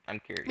 I'm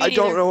curious. Me I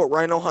don't neither. know what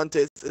Rhino Hunt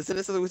is. Isn't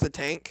it something with a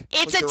tank?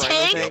 It's Like a the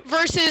Rhino tank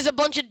versus a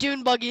bunch of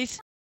dune buggies.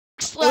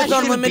 With Slash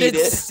gonna unlimited beat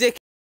it. stick.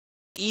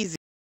 Easy.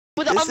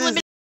 with this is-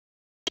 unlimited,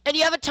 and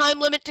you have a time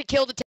limit to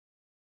kill the tank.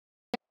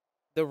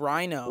 The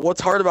rhino. What's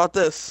hard about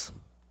this?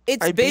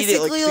 It's I beat it,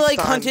 like, basically 6 like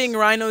times. hunting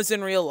rhinos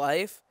in real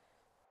life.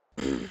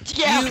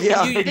 Yeah,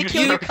 Yeah. they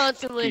kill you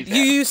constantly.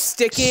 You use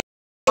sticking.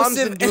 Bombs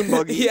and dune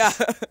buggies. Yeah.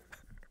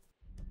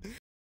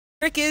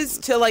 Trick is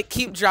to like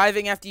keep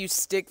driving after you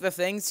stick the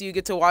thing, so you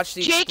get to watch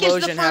the Jake is the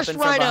explosion first happen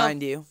from rhino.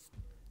 behind you.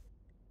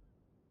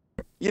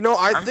 You know,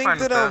 I I'm think fine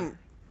that with that.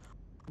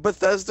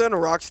 Bethesda and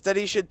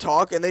Rocksteady should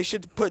talk, and they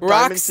should put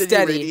Diamond City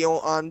Rocksteady. Radio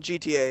on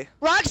GTA.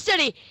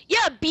 Rocksteady,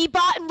 yeah,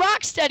 Bebot and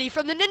Rocksteady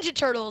from the Ninja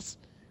Turtles.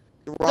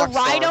 The Rockstar.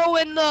 Rhino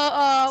and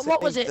the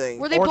what was Same it? thing.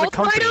 Were they Or both the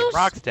company, rhinos?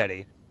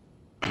 Rocksteady.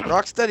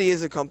 Rocksteady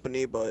is a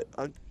company, but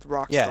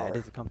Rockstar. Yeah, it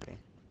is a company.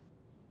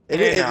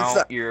 Hey, it's now,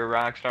 not- you're a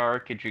rock star.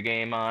 Get your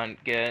game on.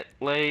 Get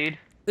laid.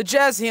 The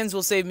jazz hands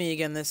will save me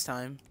again this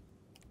time.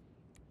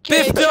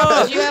 Okay, Biff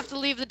Charles, Dog! you have to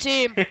leave the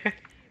team.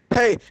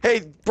 Hey,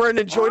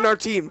 Brendan, join our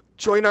team.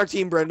 Join our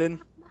team,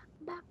 Brendan.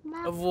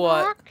 Of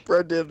what?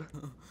 Brendan.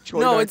 Join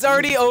No, our it's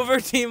already team. over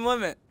team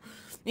limit.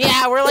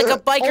 Yeah, we're like a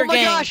biker Oh my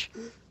gang. gosh!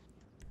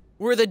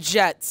 We're the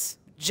Jets.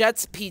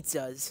 Jets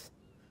pizzas.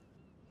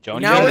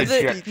 Johnny Now You're we're the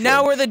the Jets.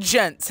 now we're the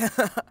gents.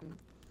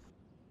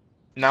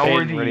 Now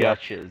we're Fade the radio.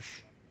 Yutches.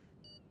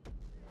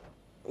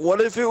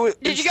 What if it was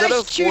Did you instead guys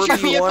of choose your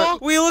 4v1, vehicle?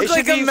 we look it should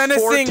like a be 4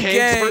 menacing tanks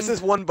gang.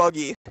 versus 1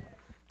 buggy.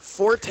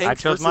 4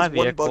 tanks chose versus my 1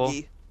 vehicle.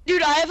 buggy.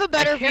 Dude, I have a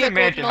better I can't vehicle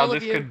imagine than how all of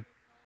this you. could,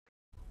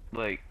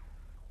 like,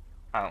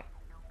 I don't.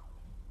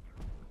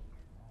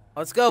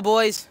 Let's go,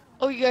 boys.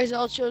 Oh, you guys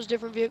all chose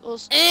different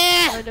vehicles.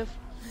 Eh, Kind of.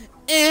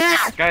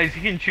 eh. Guys,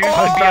 you can choose.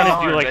 Oh, to be gotta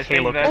unarmed. do, like, I think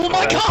Halo that's Oh the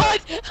my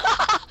best.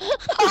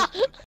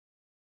 god!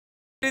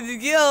 Did you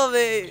kill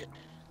me?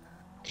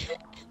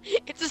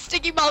 It's a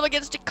sticky bomb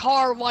against a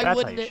car. Why That's how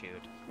wouldn't you it?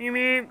 shoot. You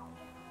mean?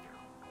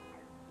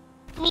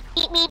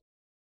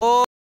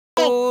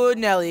 Oh,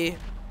 Nelly.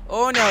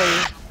 Oh,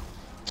 Nelly.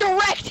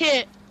 Direct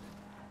hit.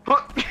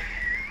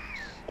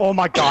 Oh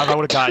my god, I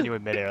would have gotten you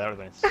in midair. That would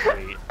have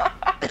been sweet.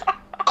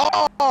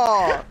 Oh!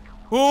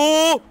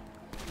 Oh!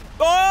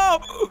 Oh!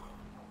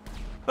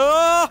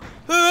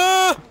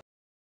 Oh!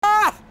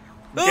 Ah!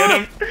 Get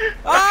him.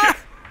 Ah!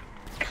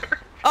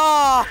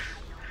 Ah!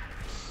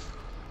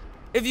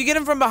 If you get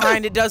him from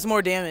behind, it does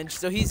more damage,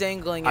 so he's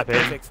angling I it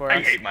bet. perfect for I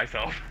us. hate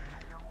myself.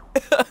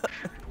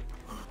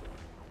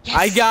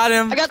 I got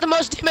him. I got the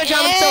most damage on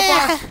him so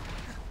far.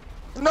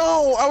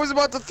 No, I was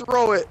about to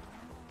throw it.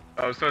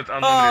 Oh, so it's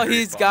unlimited. Oh,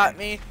 he's respawn. got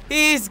me.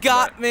 He's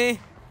got me.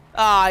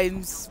 Ah,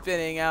 I'm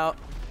spinning out.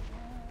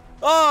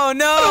 Oh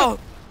no!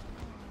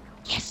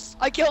 Yes,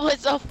 I killed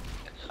myself.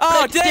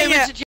 Oh, But dang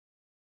damage it! to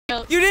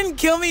Jake. You didn't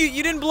kill me.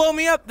 You didn't blow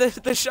me up. The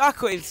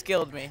shockwaves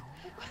killed me.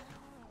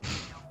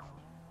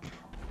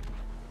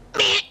 Oh,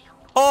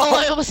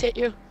 I Oh, almost hit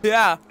you.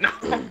 yeah. No.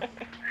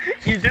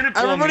 You didn't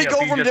blow Everybody me up,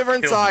 go you from just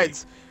different killed me.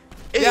 sides.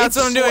 Yeah, that's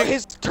what I'm doing.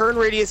 turn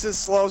radius is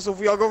slow, so if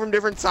we all go from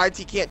different sides,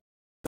 he can't.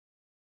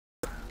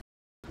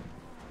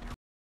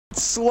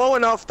 It's slow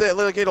enough that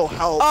like it'll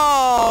help.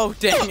 Oh,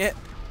 dang it.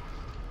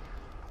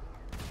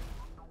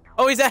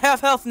 Oh, he's at half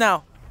health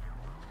now.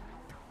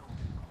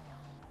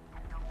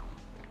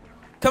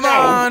 Come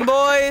on,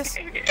 boys.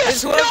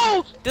 Yes,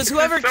 no! Does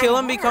whoever It's so kill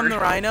him become the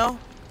hard. rhino?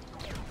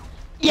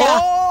 Yeah.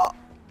 Oh!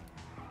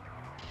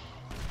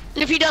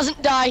 If he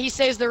doesn't die, he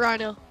saves the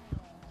rhino.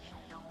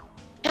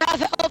 Half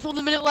health with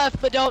a minute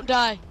left, but don't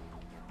die.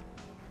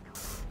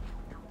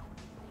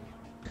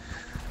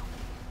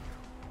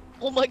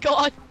 Oh my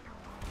god.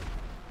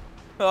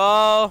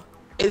 Oh.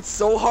 It's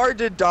so hard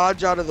to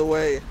dodge out of the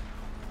way,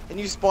 and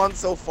you spawn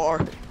so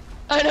far.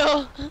 I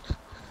know.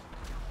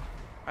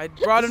 I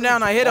brought him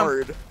down. I hit him.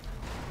 Hard.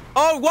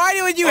 Oh, why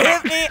would you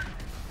hit me?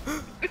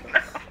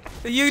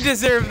 You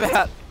deserve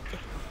that.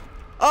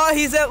 Oh,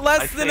 he's at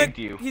less I than saved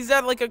you. He's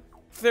at like a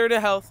third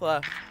of health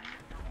left.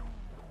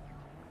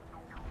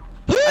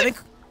 I think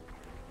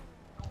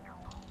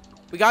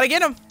we gotta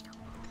get him.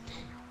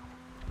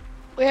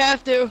 We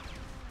have to.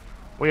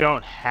 We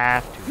don't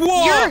have to.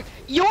 Whoa!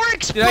 Your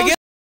explosion.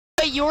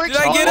 Your Did I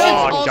explosion get him?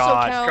 Oh, also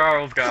God. count.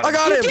 Charles got I him.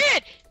 got Who him.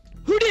 did?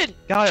 Who did?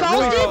 God, it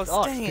Charles really did? Oh,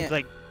 sucks, dang 'cause, it.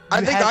 like, I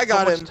you think had I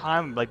got so him. much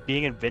time like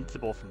being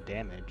invincible from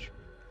damage.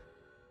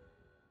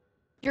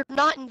 You're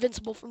not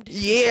invincible from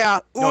damage. Yeah,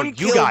 No, un you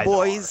kill, guys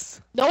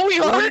boys. No, we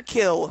Un aren't.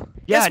 kill.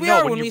 Yeah, Yes, we no,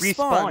 are when when you we respawn,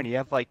 spawn. you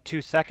have like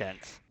 2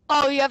 seconds.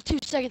 Oh, you have 2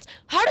 seconds.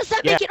 How does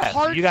that Yeah, make it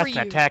hard you guys for you?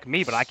 can attack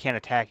me, but I can't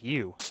attack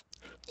you.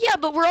 Yeah,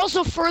 but we're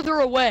also further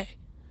away.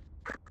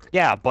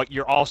 Yeah, but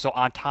you're also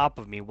on top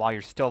of me while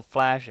you're still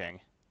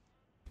flashing.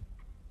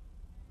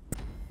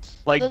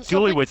 Like, Then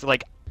Dooley something- was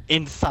like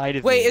inside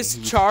of me. Wait, and is he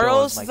was still,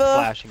 Charles like, the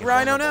flashing and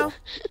rhino vulnerable.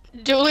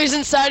 Dooley's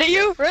inside of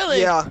you? Really?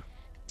 Yeah.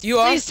 You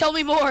are. Please tell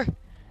me more.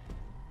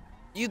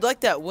 You'd like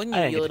that, wouldn't I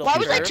you, didn't you get little Why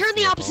was I pervert? turned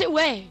the vehicle. opposite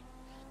way?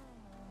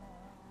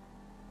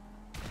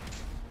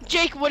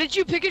 Jake, what did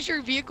you pick as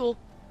your vehicle?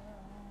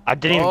 I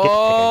didn't even get to pick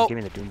Oh. it. Give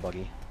me the Doom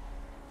Buggy.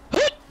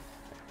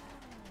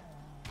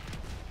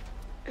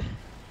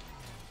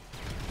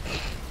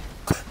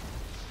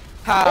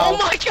 How? Oh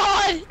my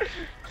god!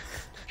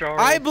 Charles.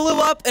 I blew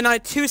up, and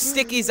 2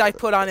 stickies I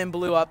put on him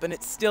blew up, and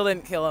it still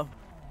didn't kill him.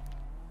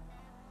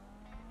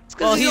 It's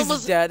 'cause Well, he's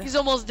almost dead. He's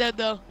almost dead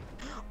though.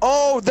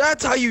 Oh,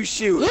 that's how you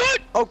shoot.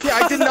 Okay,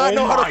 I did not Oh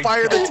know how to my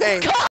fire the God.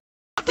 tank. God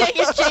dang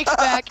it, Jake's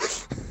back.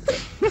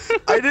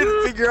 I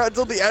didn't figure out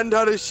until the end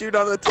how to shoot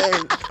on the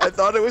tank. I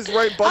thought it was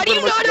right How bumper. do you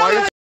I'm not like, know why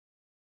how is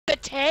to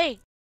tank?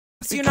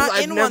 So you're because not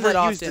I've in one never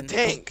that used often. a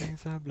tank.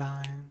 Things are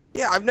blind.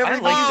 Yeah, I've never I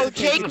even like Oh, used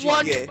a tank Jake in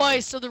won GTA.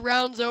 twice, so the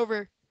round's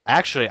over.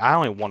 Actually, I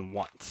only won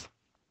once.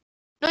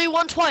 No, you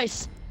won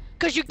twice.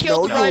 Because you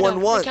killed No, the you rhino.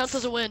 won once. It counts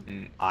as a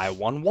win. I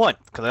won once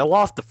because I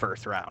lost the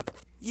first round.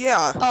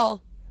 Yeah,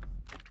 Oh.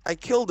 I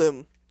killed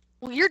him.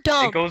 Well, you're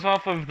dumb. It goes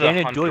off of the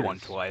Dan and Dooley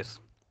hunters. won twice.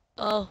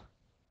 Oh.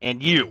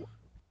 And you.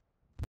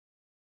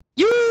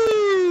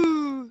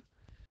 You!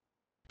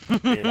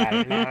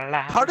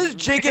 How does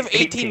Jake have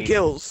 18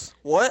 kills?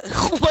 What?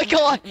 Oh my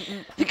god.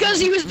 Because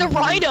he was the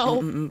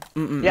rhino.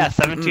 Yeah,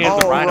 17 of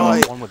the Oh, rhino right.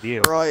 and 1 with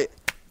you. Right.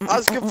 I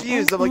was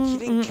confused. I'm like, he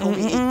didn't kill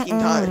me 18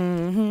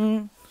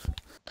 times.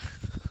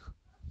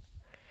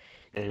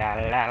 La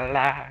la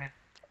la.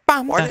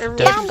 Why did everyone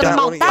Dun, do that dun,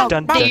 one again?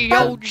 dun, dun, The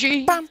dun. OG.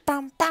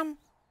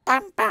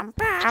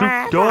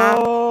 Snoop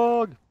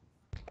Dogg!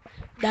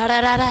 Da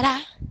da da da da.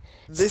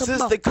 This is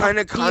Stop, the kind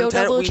of content we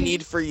D-O-double-G.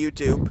 need for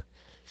YouTube.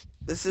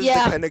 This is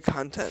Yeah. the kind of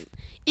content.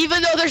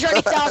 Even though there's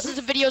already thousands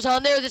of videos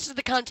on there, this is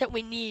the content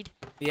we need.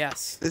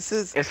 Yes. This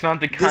is It's not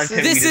the This content is-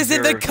 we This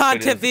isn't the deserve, but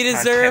content it's they the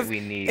deserve, content we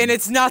need. and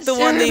it's not the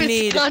one they Deserve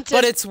its need, content.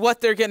 but it's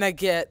what they're gonna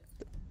get.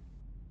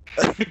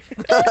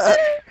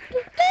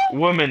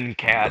 Woman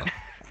cat.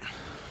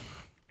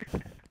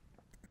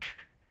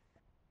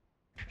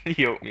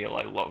 The oatmeal,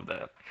 I love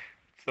that.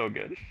 So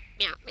good.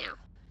 Meow meow.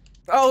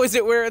 Oh, is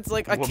it where it's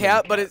like a Woman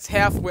cat, but cat. it's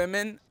half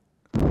women?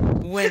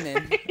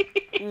 Women.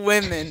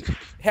 Women.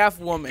 Half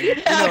woman. You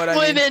know Half what I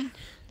mean? women.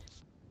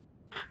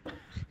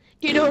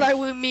 You know what I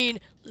would mean,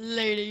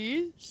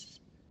 ladies.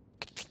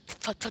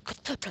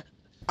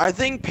 I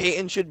think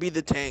Peyton should be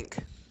the tank.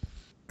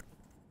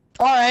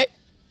 Alright.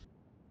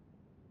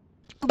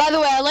 By the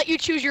way, I let you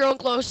choose your own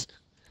clothes.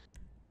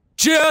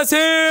 Jazz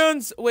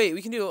hands! Wait,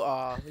 we can do, we can,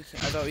 I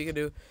thought we could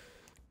do,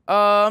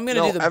 I'm gonna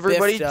No, do the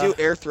everybody Bifta.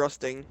 do air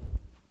thrusting.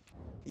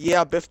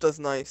 Yeah, Bifta's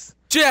nice.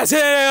 Jazz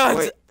hands!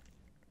 Wait.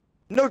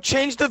 No,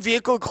 change the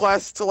vehicle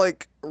class to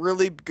like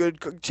really good.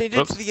 Change it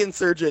Oops. to the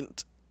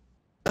insurgent.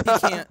 You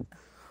can't.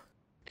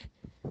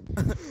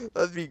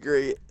 That'd be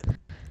great.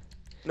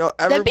 No,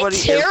 That'd be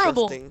everybody air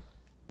terrible. thrusting.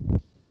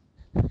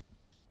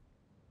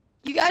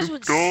 You guys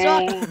would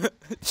suck.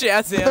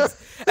 Jazz hands.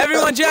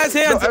 Everyone jazz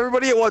No, hands!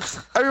 everybody at once.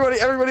 Everybody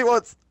at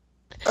once.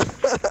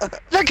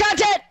 Their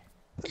content!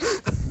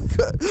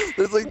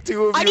 There's like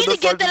 2 of you. I need in the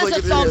to get front, that just, as a like,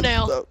 with your hands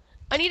thumbnail. up.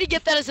 I need to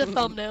get that as a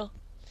thumbnail.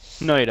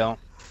 No, you don't.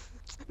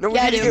 No, we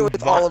Yeah, I need to do. get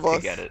with all of Want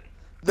us. to get it.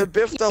 The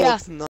Bifta Yeah.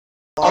 looks nice.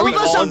 All of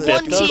us on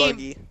one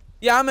team.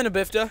 Yeah, I'm in a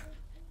Bifta.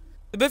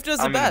 The Bifta's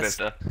the I'm in best.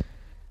 Vista.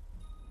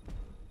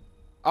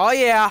 Oh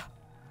yeah.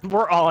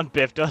 We're all on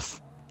Biftus.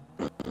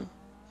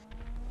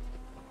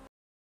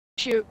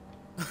 Shoot.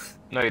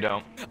 No, you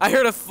don't. I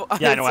heard I Yeah,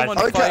 I heard know, I someone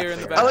think- fire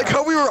in the back. I like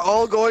how we were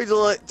all going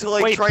to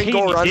Wait, try and Pete,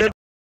 go you around didn't it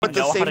at the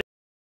know how same to-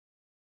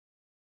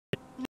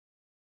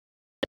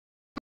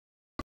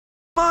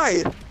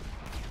 time.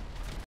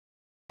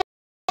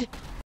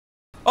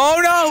 Oh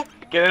no!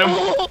 Get him.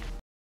 Oh.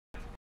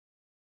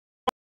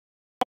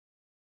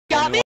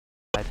 Got me.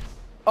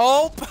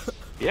 Oh!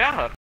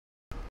 Yeah.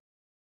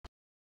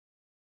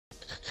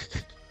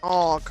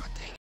 Oh god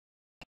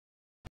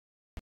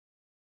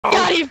dang.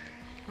 Got him.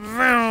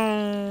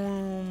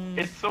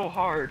 It's so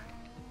hard.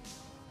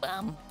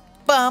 Bum.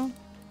 Bum.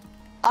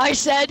 I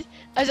said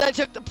as I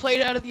took the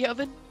plate out of the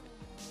oven.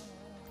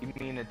 You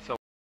mean it's so?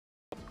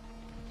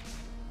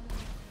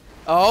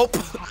 Oh!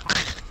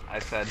 I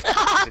said.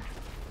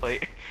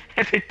 Plate.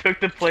 And they took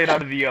the plate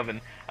out of the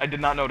oven. I did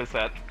not notice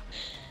that.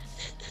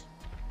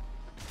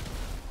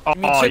 You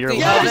mean Oh, took you're the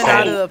Yeah, oven so-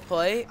 out of the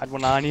plate? I had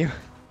one on you.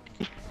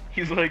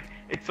 He's like,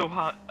 it's so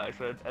hot. I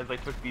said, as I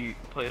took the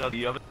plate out of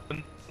the oven.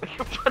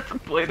 Put the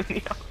plate in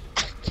the oven.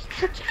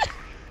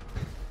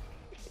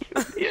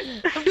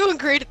 I'm doing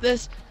great at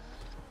this.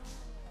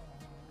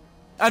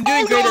 I'm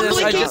doing Oh, great no, at this.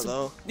 I'm I blinking. just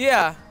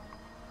yeah.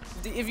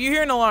 If you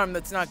hear an alarm,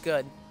 that's not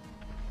good.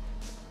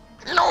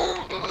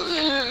 No.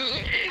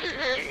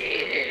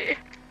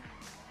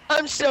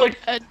 I'm so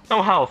like- dead.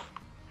 No health.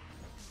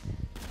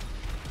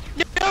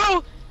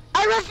 No!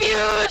 I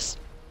refuse!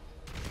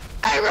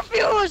 I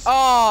refuse!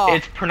 Oh!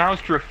 It's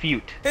pronounced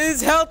refute.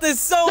 His health is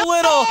so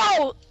little.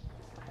 No!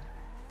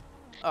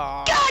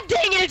 Oh. God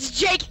dang it, it's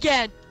Jake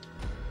again!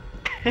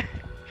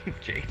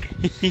 Jake.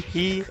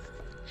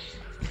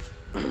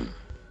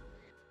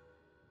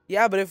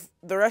 Yeah, but if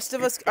the rest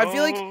of us, I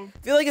feel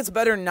like it's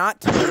better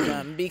not to do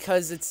them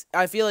because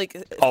I feel like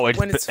Oh,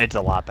 when it's it's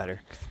a lot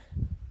better.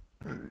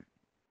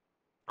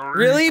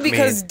 really I mean-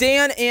 because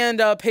Dan and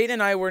Peyton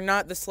and I were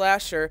not the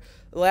slasher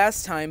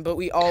last time, but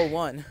we all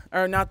won.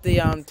 Or not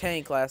the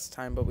tank last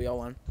time, but we all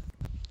won.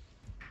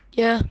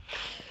 Yeah.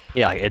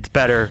 Yeah, it's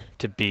better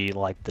to be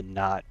like the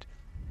not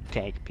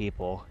tank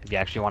people if you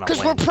actually want to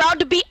Because win. we're proud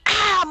to be,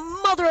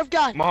 mother of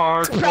God!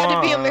 Mark We're proud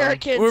to be one.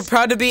 Americans. We're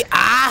proud to be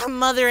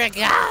Mother of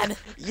God.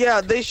 Yeah,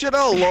 they should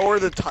have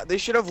lowered the time. They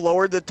should have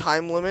lowered the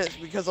time limit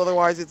because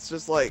otherwise it's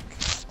just like.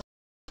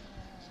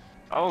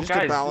 Oh, Just to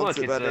guys, balance look,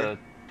 it it's better. a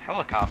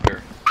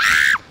helicopter.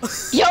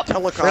 Yup!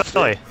 Helicopter.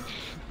 Really?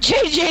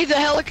 JJ the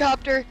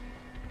helicopter.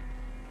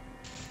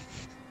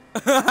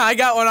 I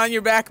got one on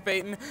your back,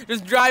 Peyton.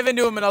 Just drive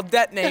into him and I'll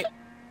detonate.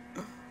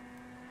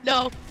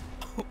 No,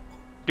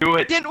 Do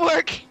it. didn't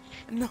work.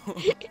 No.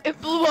 It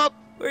blew up.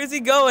 Where is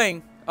he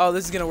going? Oh,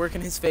 this is gonna work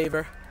in his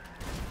favor.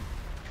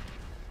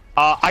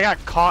 I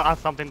got caught on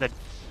something that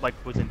like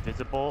was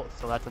invisible,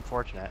 so that's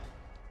unfortunate.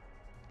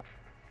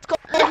 It's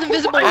called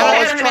invisible Oh, I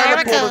was wall. trying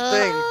to pull the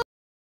America. thing.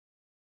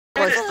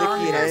 My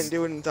sticky and I didn't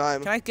do it in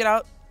time. Can I get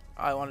out?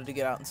 Oh, I wanted to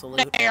get out and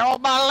salute. They'll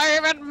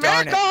believe in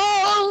Darn it.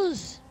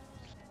 miracles.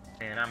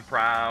 And I'm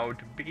proud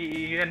to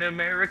be an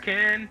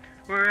American,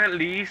 where at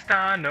least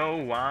I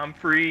know I'm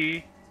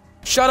free.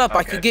 Shut up! I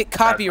Okay, could get that's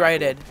not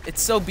copyrighted.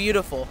 It's so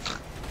beautiful.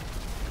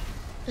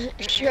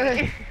 Sure.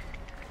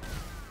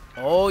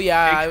 Oh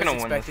yeah, I Jake's was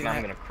gonna win this expecting and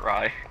I'm that. gonna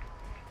cry.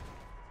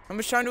 How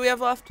much time do we have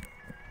left?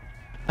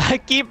 I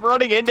keep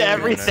running into 2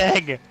 minutes.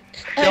 everything.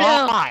 I know.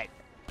 God.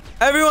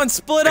 Everyone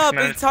split 6 up.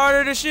 minutes. It's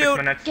harder to 6 shoot.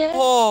 minutes. Get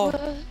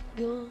Oh.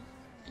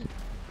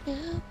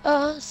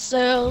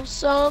 ourselves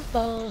some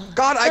fun.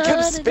 God, I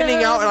kept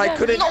spinning out and I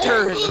couldn't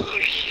turn.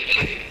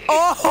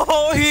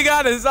 Oh, he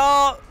got his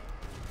all.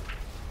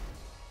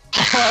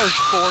 That was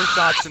 4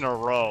 shots in a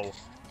row.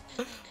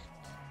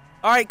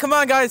 All right, come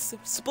on, guys.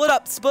 Split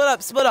up, split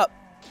up, split up.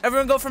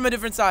 Everyone go from a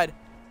different side.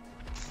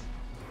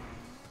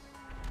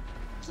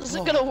 This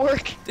isn't gonna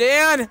work.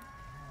 Dan.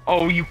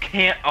 Oh, you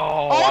can't. Oh,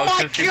 Oh I was my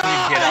gonna say, can you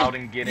God! get out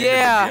and get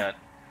Yeah. into the jet?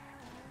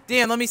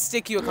 Dan, let me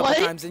stick you a couple What?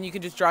 times, and you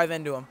can just drive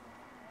into him.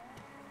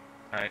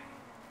 Alright.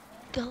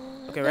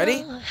 Okay,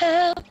 ready?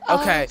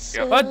 Okay.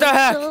 Yeah. What the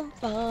heck?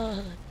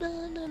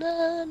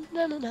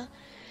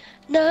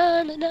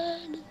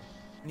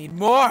 Need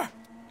more.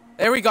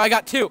 There we go. I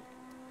got 2.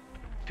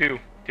 2.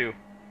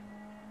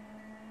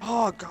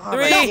 Oh god,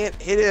 3. I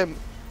can't hit him.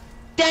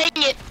 Dang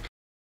it!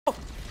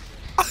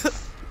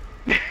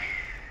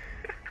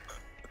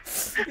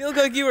 You look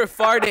like you were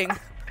farting.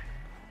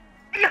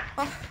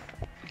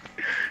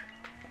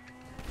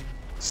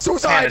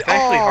 Suicide! Man, it's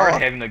actually Oh. hard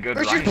having a good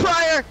Richard rhino.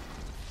 Pryor!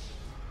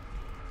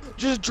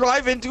 Just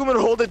drive into him and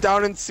hold it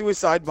down and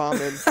suicide bomb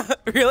him.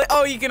 Really?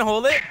 Oh, you can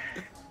hold it?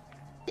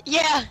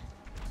 Yeah.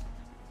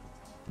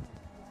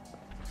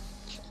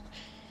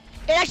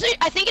 It actually,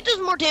 I think it does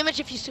more damage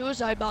if you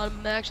suicide bomb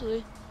him,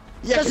 actually.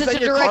 Yeah, Because because it's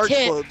then a your car direct hit.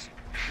 explodes.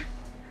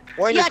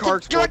 Why Yeah, your car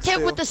it's a direct explodes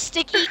hit with too. the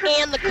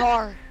sticky and the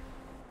car.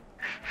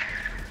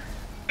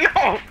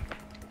 No!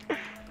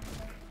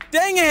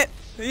 Dang it!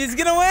 He's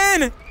gonna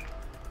win!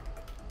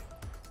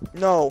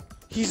 No,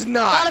 he's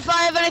Not not. if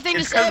I have anything to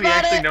It's say because he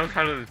about actually it. knows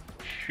how to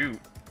shoot.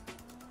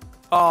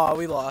 Oh,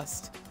 we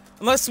lost.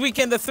 Unless we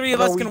can, the 3 of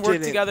No, us we can work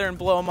didn't. together and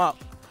blow him up.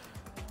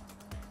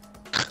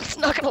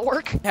 not gonna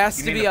work. Has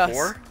You to mean be a us.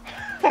 4?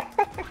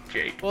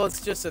 Jake. Well,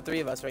 it's just the 3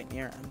 of us right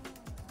near him.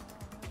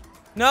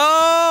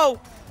 No!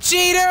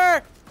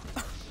 Cheater!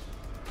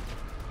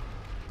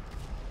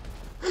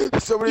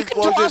 So many You can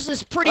toss explosions.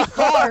 this pretty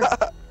far.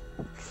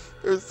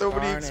 There's so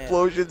many Darn it.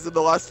 explosions in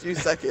the last few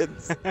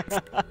seconds.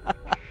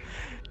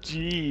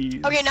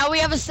 Jeez. Okay, now we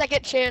have a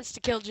second chance to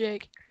kill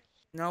Jake.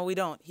 No, we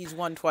don't. He's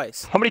won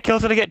twice. How many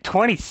kills did I get?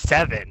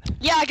 27.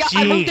 Yeah,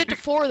 I moved Jeez. it to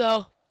 4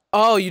 though.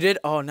 Oh, you did?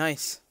 Oh,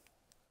 nice.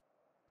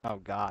 Oh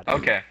god.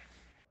 Okay.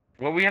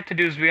 What we have to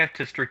do is we have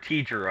to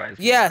strategize.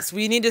 Yes,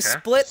 we need to Okay.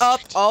 split up.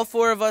 All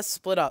 4 of us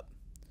split up.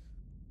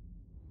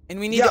 And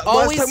we need Yeah, to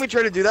always... last time we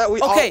tried to do that,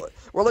 Okay,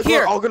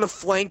 we're all gonna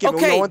flank him and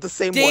we Okay, all went the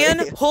same Dan,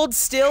 way. hold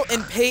still,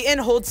 and Peyton,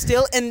 hold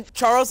still, and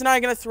Charles and I are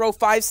gonna throw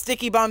 5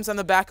 sticky bombs on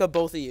the back of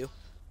both of you.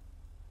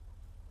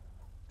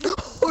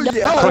 Oh,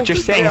 yeah. What you're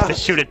saying yeah. is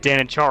to shoot at Dan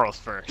and Charles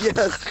first.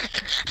 Yes.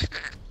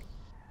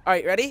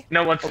 Alright, ready?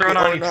 No, let's throw it Okay,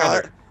 on or each not.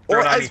 other. Throw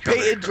Or it on as each other,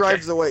 Peyton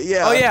drives okay? away.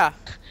 Yeah. Oh, yeah.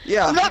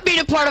 Yeah. I'm not being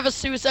a part of a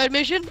suicide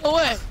mission. No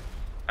way.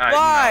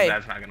 Why? No,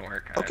 that's not gonna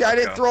work. Okay, I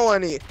Let's didn't go. throw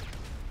any.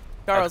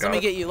 Charles, let go. me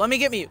get you. Let me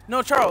get you.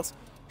 No, Charles.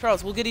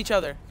 Charles, we'll get each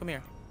other. Come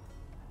here.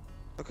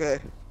 Okay.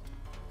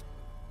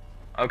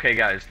 Okay,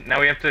 guys. Now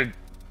we have to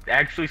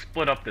actually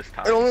split up this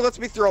time. It only lets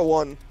me throw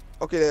one.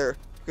 Okay, there.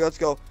 Okay, let's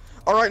go.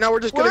 All right, now we're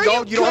just gonna Where go.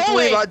 are you You don't have to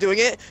worry going? about doing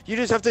it. You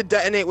just have to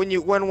detonate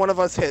when one of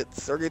us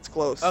hits or gets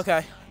close.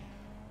 Okay.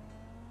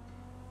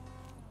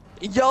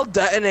 Yell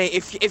detonate.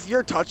 If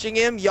you're touching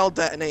him, yell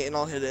detonate and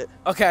I'll hit it.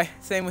 Okay,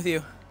 same with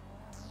you.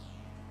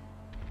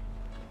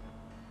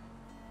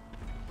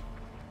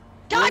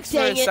 God Works for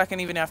a dang it. second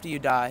even after you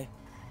die.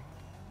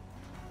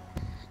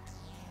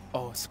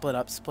 Oh, split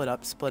up, split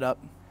up, split up.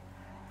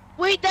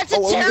 Wait, that's a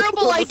Oh, well,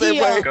 terrible we're the same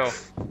idea. way. Go.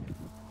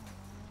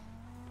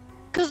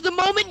 Because the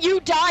moment you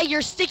die,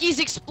 your stickies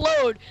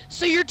explode.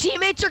 So your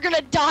teammates are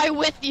gonna die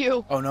with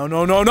you. Oh, no,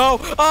 no, no, no.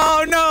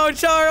 Oh, no,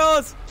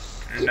 Charles.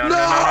 No, no,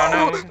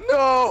 no, no, no.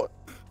 No.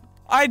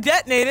 I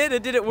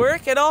detonated. Did it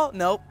work at all?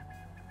 Nope.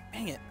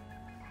 Dang it.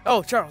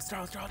 Oh, Charles,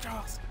 Charles, Charles,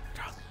 Charles.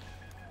 Charles.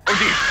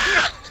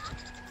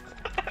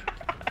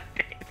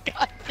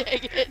 God dang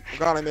it. Oh,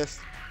 God, I missed.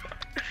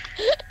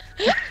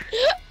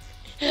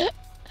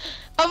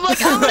 I'm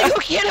like, I'm gonna go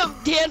get him.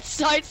 Dan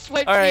sideswiped me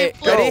Alright, and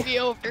flipped ready? me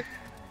over.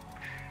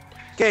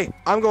 Okay,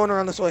 I'm going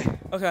around this way.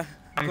 Okay.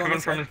 I'm going coming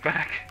this from way. his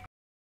back.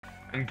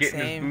 I'm getting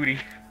Same. his booty.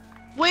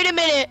 Wait a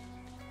minute.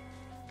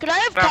 Could I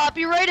have Stop.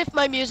 copyright if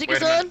my music Wait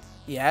is a minute. on?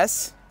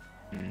 Yes.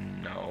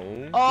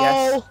 No.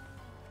 Oh.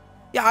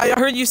 Yeah, I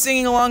heard you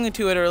singing along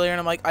to it earlier, and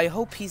I'm like, I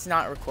hope he's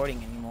not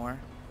recording anymore.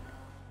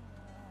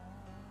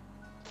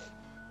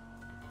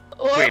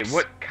 Wait, Oops.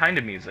 what kind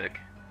of music?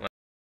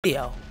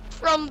 Video.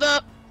 From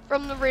the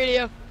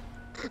radio.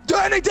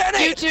 Detonate,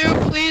 detonate!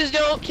 YouTube, please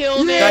don't kill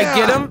me. Did I Yeah.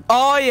 get him?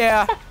 Oh,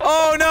 yeah.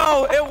 Oh,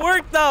 no. It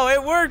worked, though.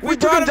 It worked. We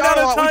took brought him down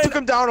a lot. We ton. took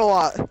him down a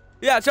lot.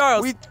 Yeah,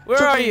 Charles. we Where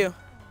took are him-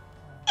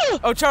 you?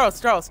 Oh, Charles,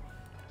 Charles.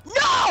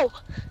 No!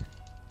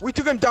 We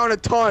took him down a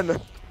ton.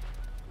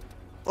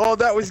 Oh,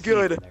 that was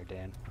good. There,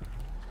 Dan.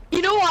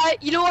 You know why?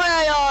 You know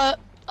why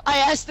I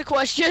asked the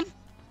question?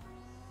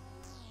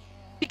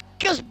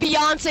 Because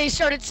Beyonce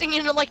started singing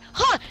and I'm like,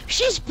 huh,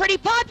 she's pretty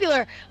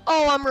popular.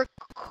 Oh, I'm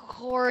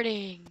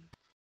recording.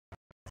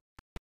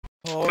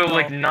 Oh, So, no.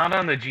 like, not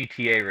on the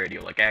GTA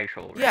radio, like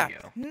actual Yeah.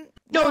 radio.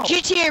 No,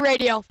 GTA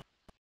radio.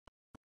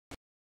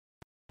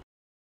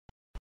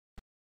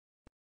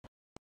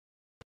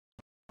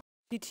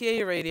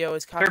 GTA radio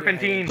is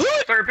copyrighted. Serpentine!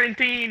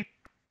 Serpentine!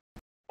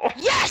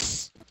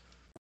 Yes!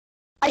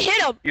 I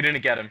hit him. You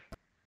didn't get him.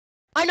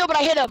 I know, but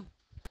I hit him.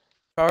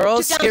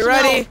 Charles, Took down get some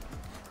ready. help.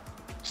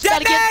 Just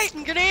gotta Detonate! get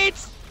some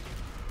grenades.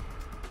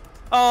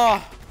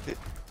 Oh,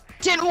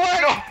 Didn't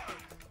work. No!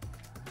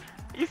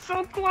 He's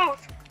so close!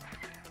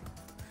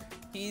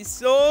 he's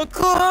so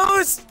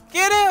close.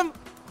 Get him.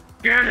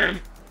 Get him!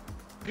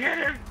 Get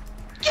him!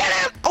 Get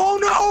him! Oh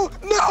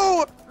no!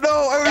 No!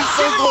 No! I was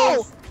so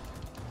close!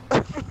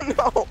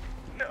 No!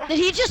 No! Did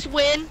he just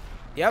win?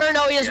 Yep. Or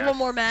no, he has Yes. one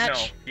more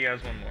match. No, he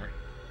has one more.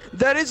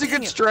 That is a Dang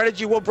good it.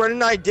 strategy. What Brendan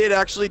and I did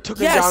actually took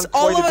him Yes, down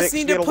all quite of a bit. us 'cause need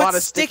we to had a put lot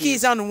of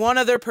stickies on one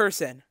other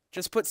person.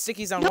 Just put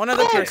stickies on No, one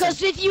other person.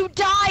 because if you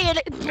die,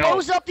 it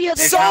blows up the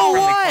other It's So guy. not friendly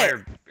what?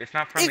 Fire. It's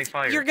not friendly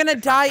fire. You're gonna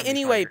It's not die friendly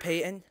anyway, fire.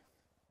 Peyton.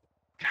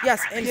 Not Yes,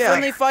 friendly and Yeah.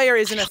 friendly fire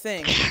isn't a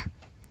thing.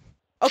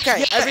 Okay,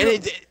 Yeah,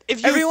 and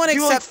if you everyone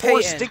do like except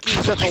 4 Peyton.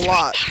 stickies, that's a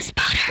lot.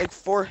 Like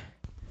 4.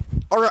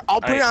 Alright,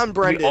 I'll put it on We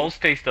Brendan. all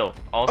stay still.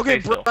 All Okay,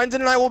 stay still.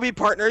 Brendan and I will be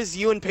partners.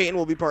 You and Peyton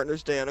will be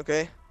partners, Dan,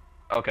 okay?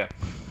 Okay.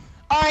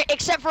 Alright,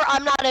 except for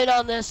I'm not in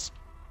on this.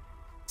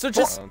 so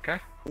just Okay.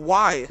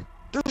 Why?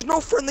 There's no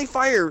friendly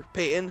fire,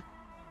 Peyton.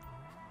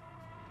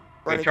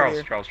 Wait, Brendan, come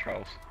here. Charles.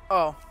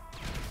 oh.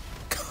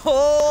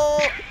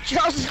 Oh,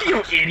 Charles is, You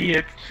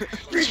idiot!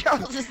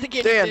 Charles is the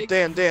guinea pig.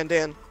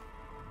 Dan.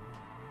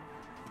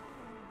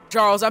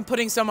 Charles, I'm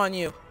putting some on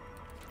you.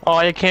 Oh,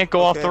 you can't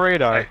go off Okay. the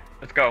radar. Alright,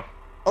 let's go.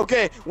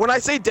 Okay, when I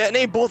say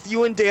detonate, both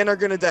you and Dan are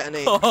gonna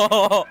detonate.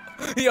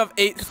 You have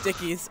 8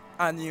 stickies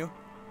on you.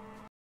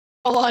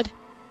 God.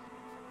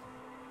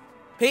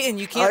 Peyton,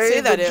 you can't I say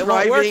am that. the It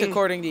won't work driving-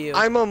 according to you.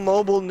 I'm a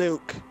mobile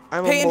nuke.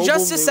 Peyton,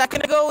 just a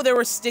second ago, there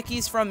were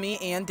stickies from me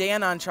and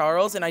Dan on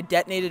Charles, and I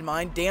detonated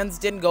mine. Dan's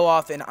didn't go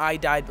off, and I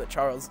died, but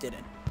Charles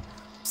didn't.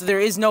 So there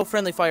is no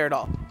friendly fire at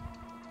all.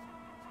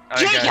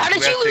 Jake, guys, how did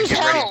we have you to lose get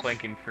ready health?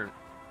 flanking for.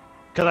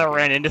 Because I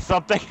ran into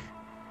something.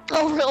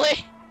 Oh,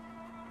 really?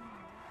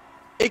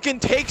 It can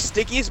take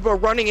stickies, but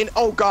running in.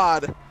 Oh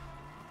god.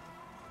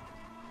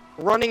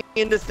 Running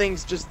into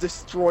things just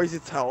destroys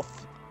its health.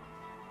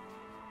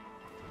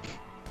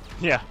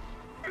 Yeah.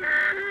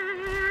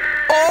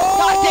 Oh!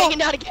 God dang it,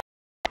 not again.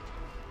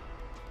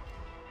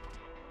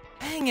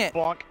 Dang it.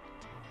 Bonk.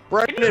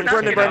 Brendan.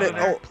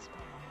 Oh.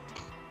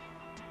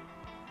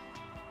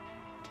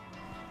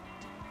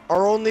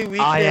 Our only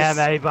weakness I am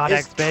a is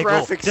Bodex Bagel,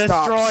 traffic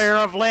stops. destroyer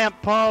of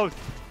lampposts.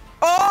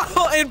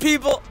 Oh, and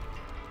people.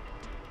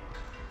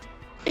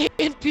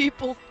 And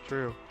people.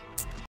 True.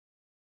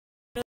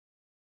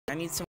 I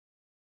need some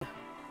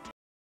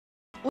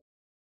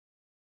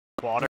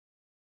Water.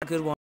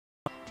 good one.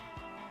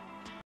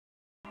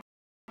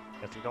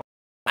 Guess we don't.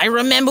 I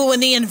remember when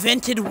they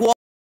invented wall.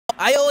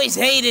 I always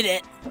hated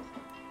it.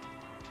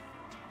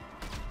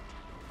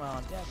 Well,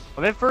 I'm dead.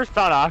 When they first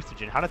found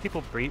oxygen, how did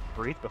people breathe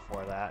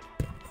before that?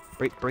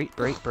 Breathe.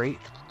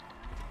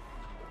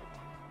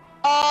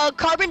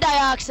 Carbon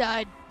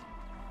dioxide.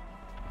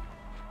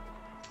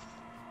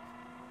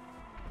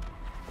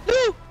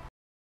 Woo!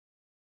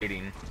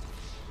 Waiting.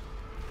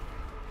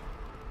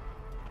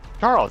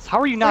 Charles, how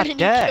are you not Brendan, you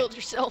dead? killed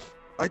yourself.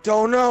 I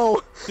don't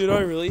know. Did I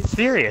really?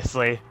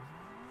 Seriously.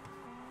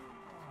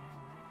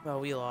 Well,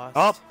 we lost.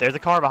 Oh, there's a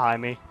car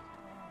behind me.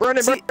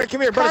 Brendan, See,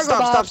 come here. Brendan,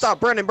 cargo bombs. stop.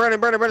 Brendan,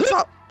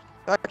 stop.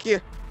 Back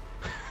here.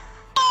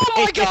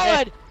 Oh my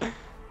god!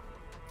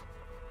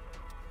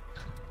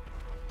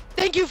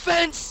 Thank you,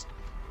 Fence.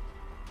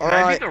 Can I be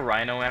Alright. the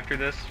Rhino after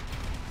this?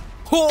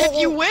 If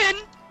you win.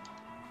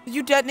 Did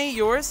you detonate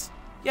yours?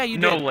 Yeah, you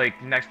No, did.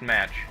 like next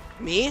match.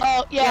 Me?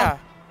 Oh, yeah.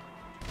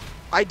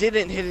 I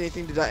didn't hit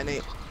anything to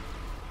detonate.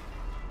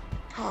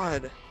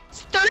 God.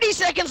 30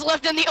 seconds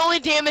left, and the only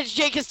damage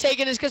Jake has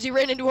taken is because he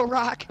ran into a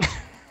rock.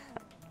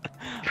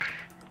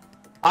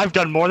 I've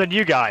done more than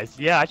you guys.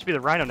 Yeah, I should be the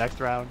Rhino next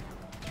round.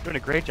 You're doing a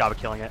great job of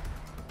killing it.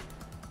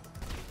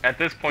 At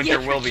this point, Yeah,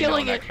 there will you're be no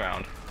killing next it.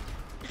 round.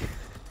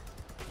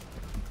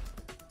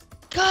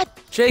 God.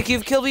 Jake,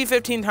 you've killed me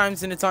 15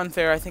 times and it's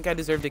unfair. I think I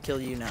deserve to kill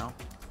you now.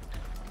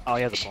 Oh,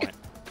 he has a point.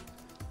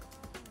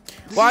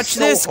 Watch is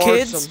this, so hard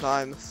kids.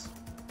 Sometimes.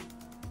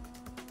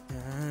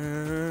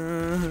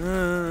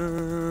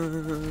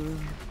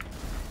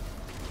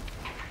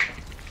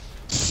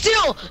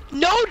 Still,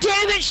 no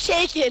damage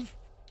taken.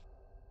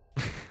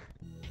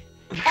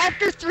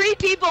 After 3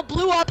 people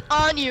blew up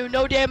on you,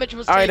 no damage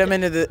was All right, taken.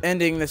 I'm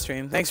ending the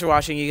stream. Thanks for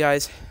watching, you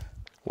guys.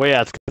 Well,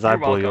 yeah, it's because I You're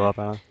blew you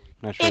welcome. up.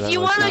 Not sure If that you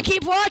was want to done.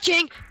 keep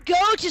watching, go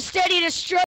to Steady to Stroke.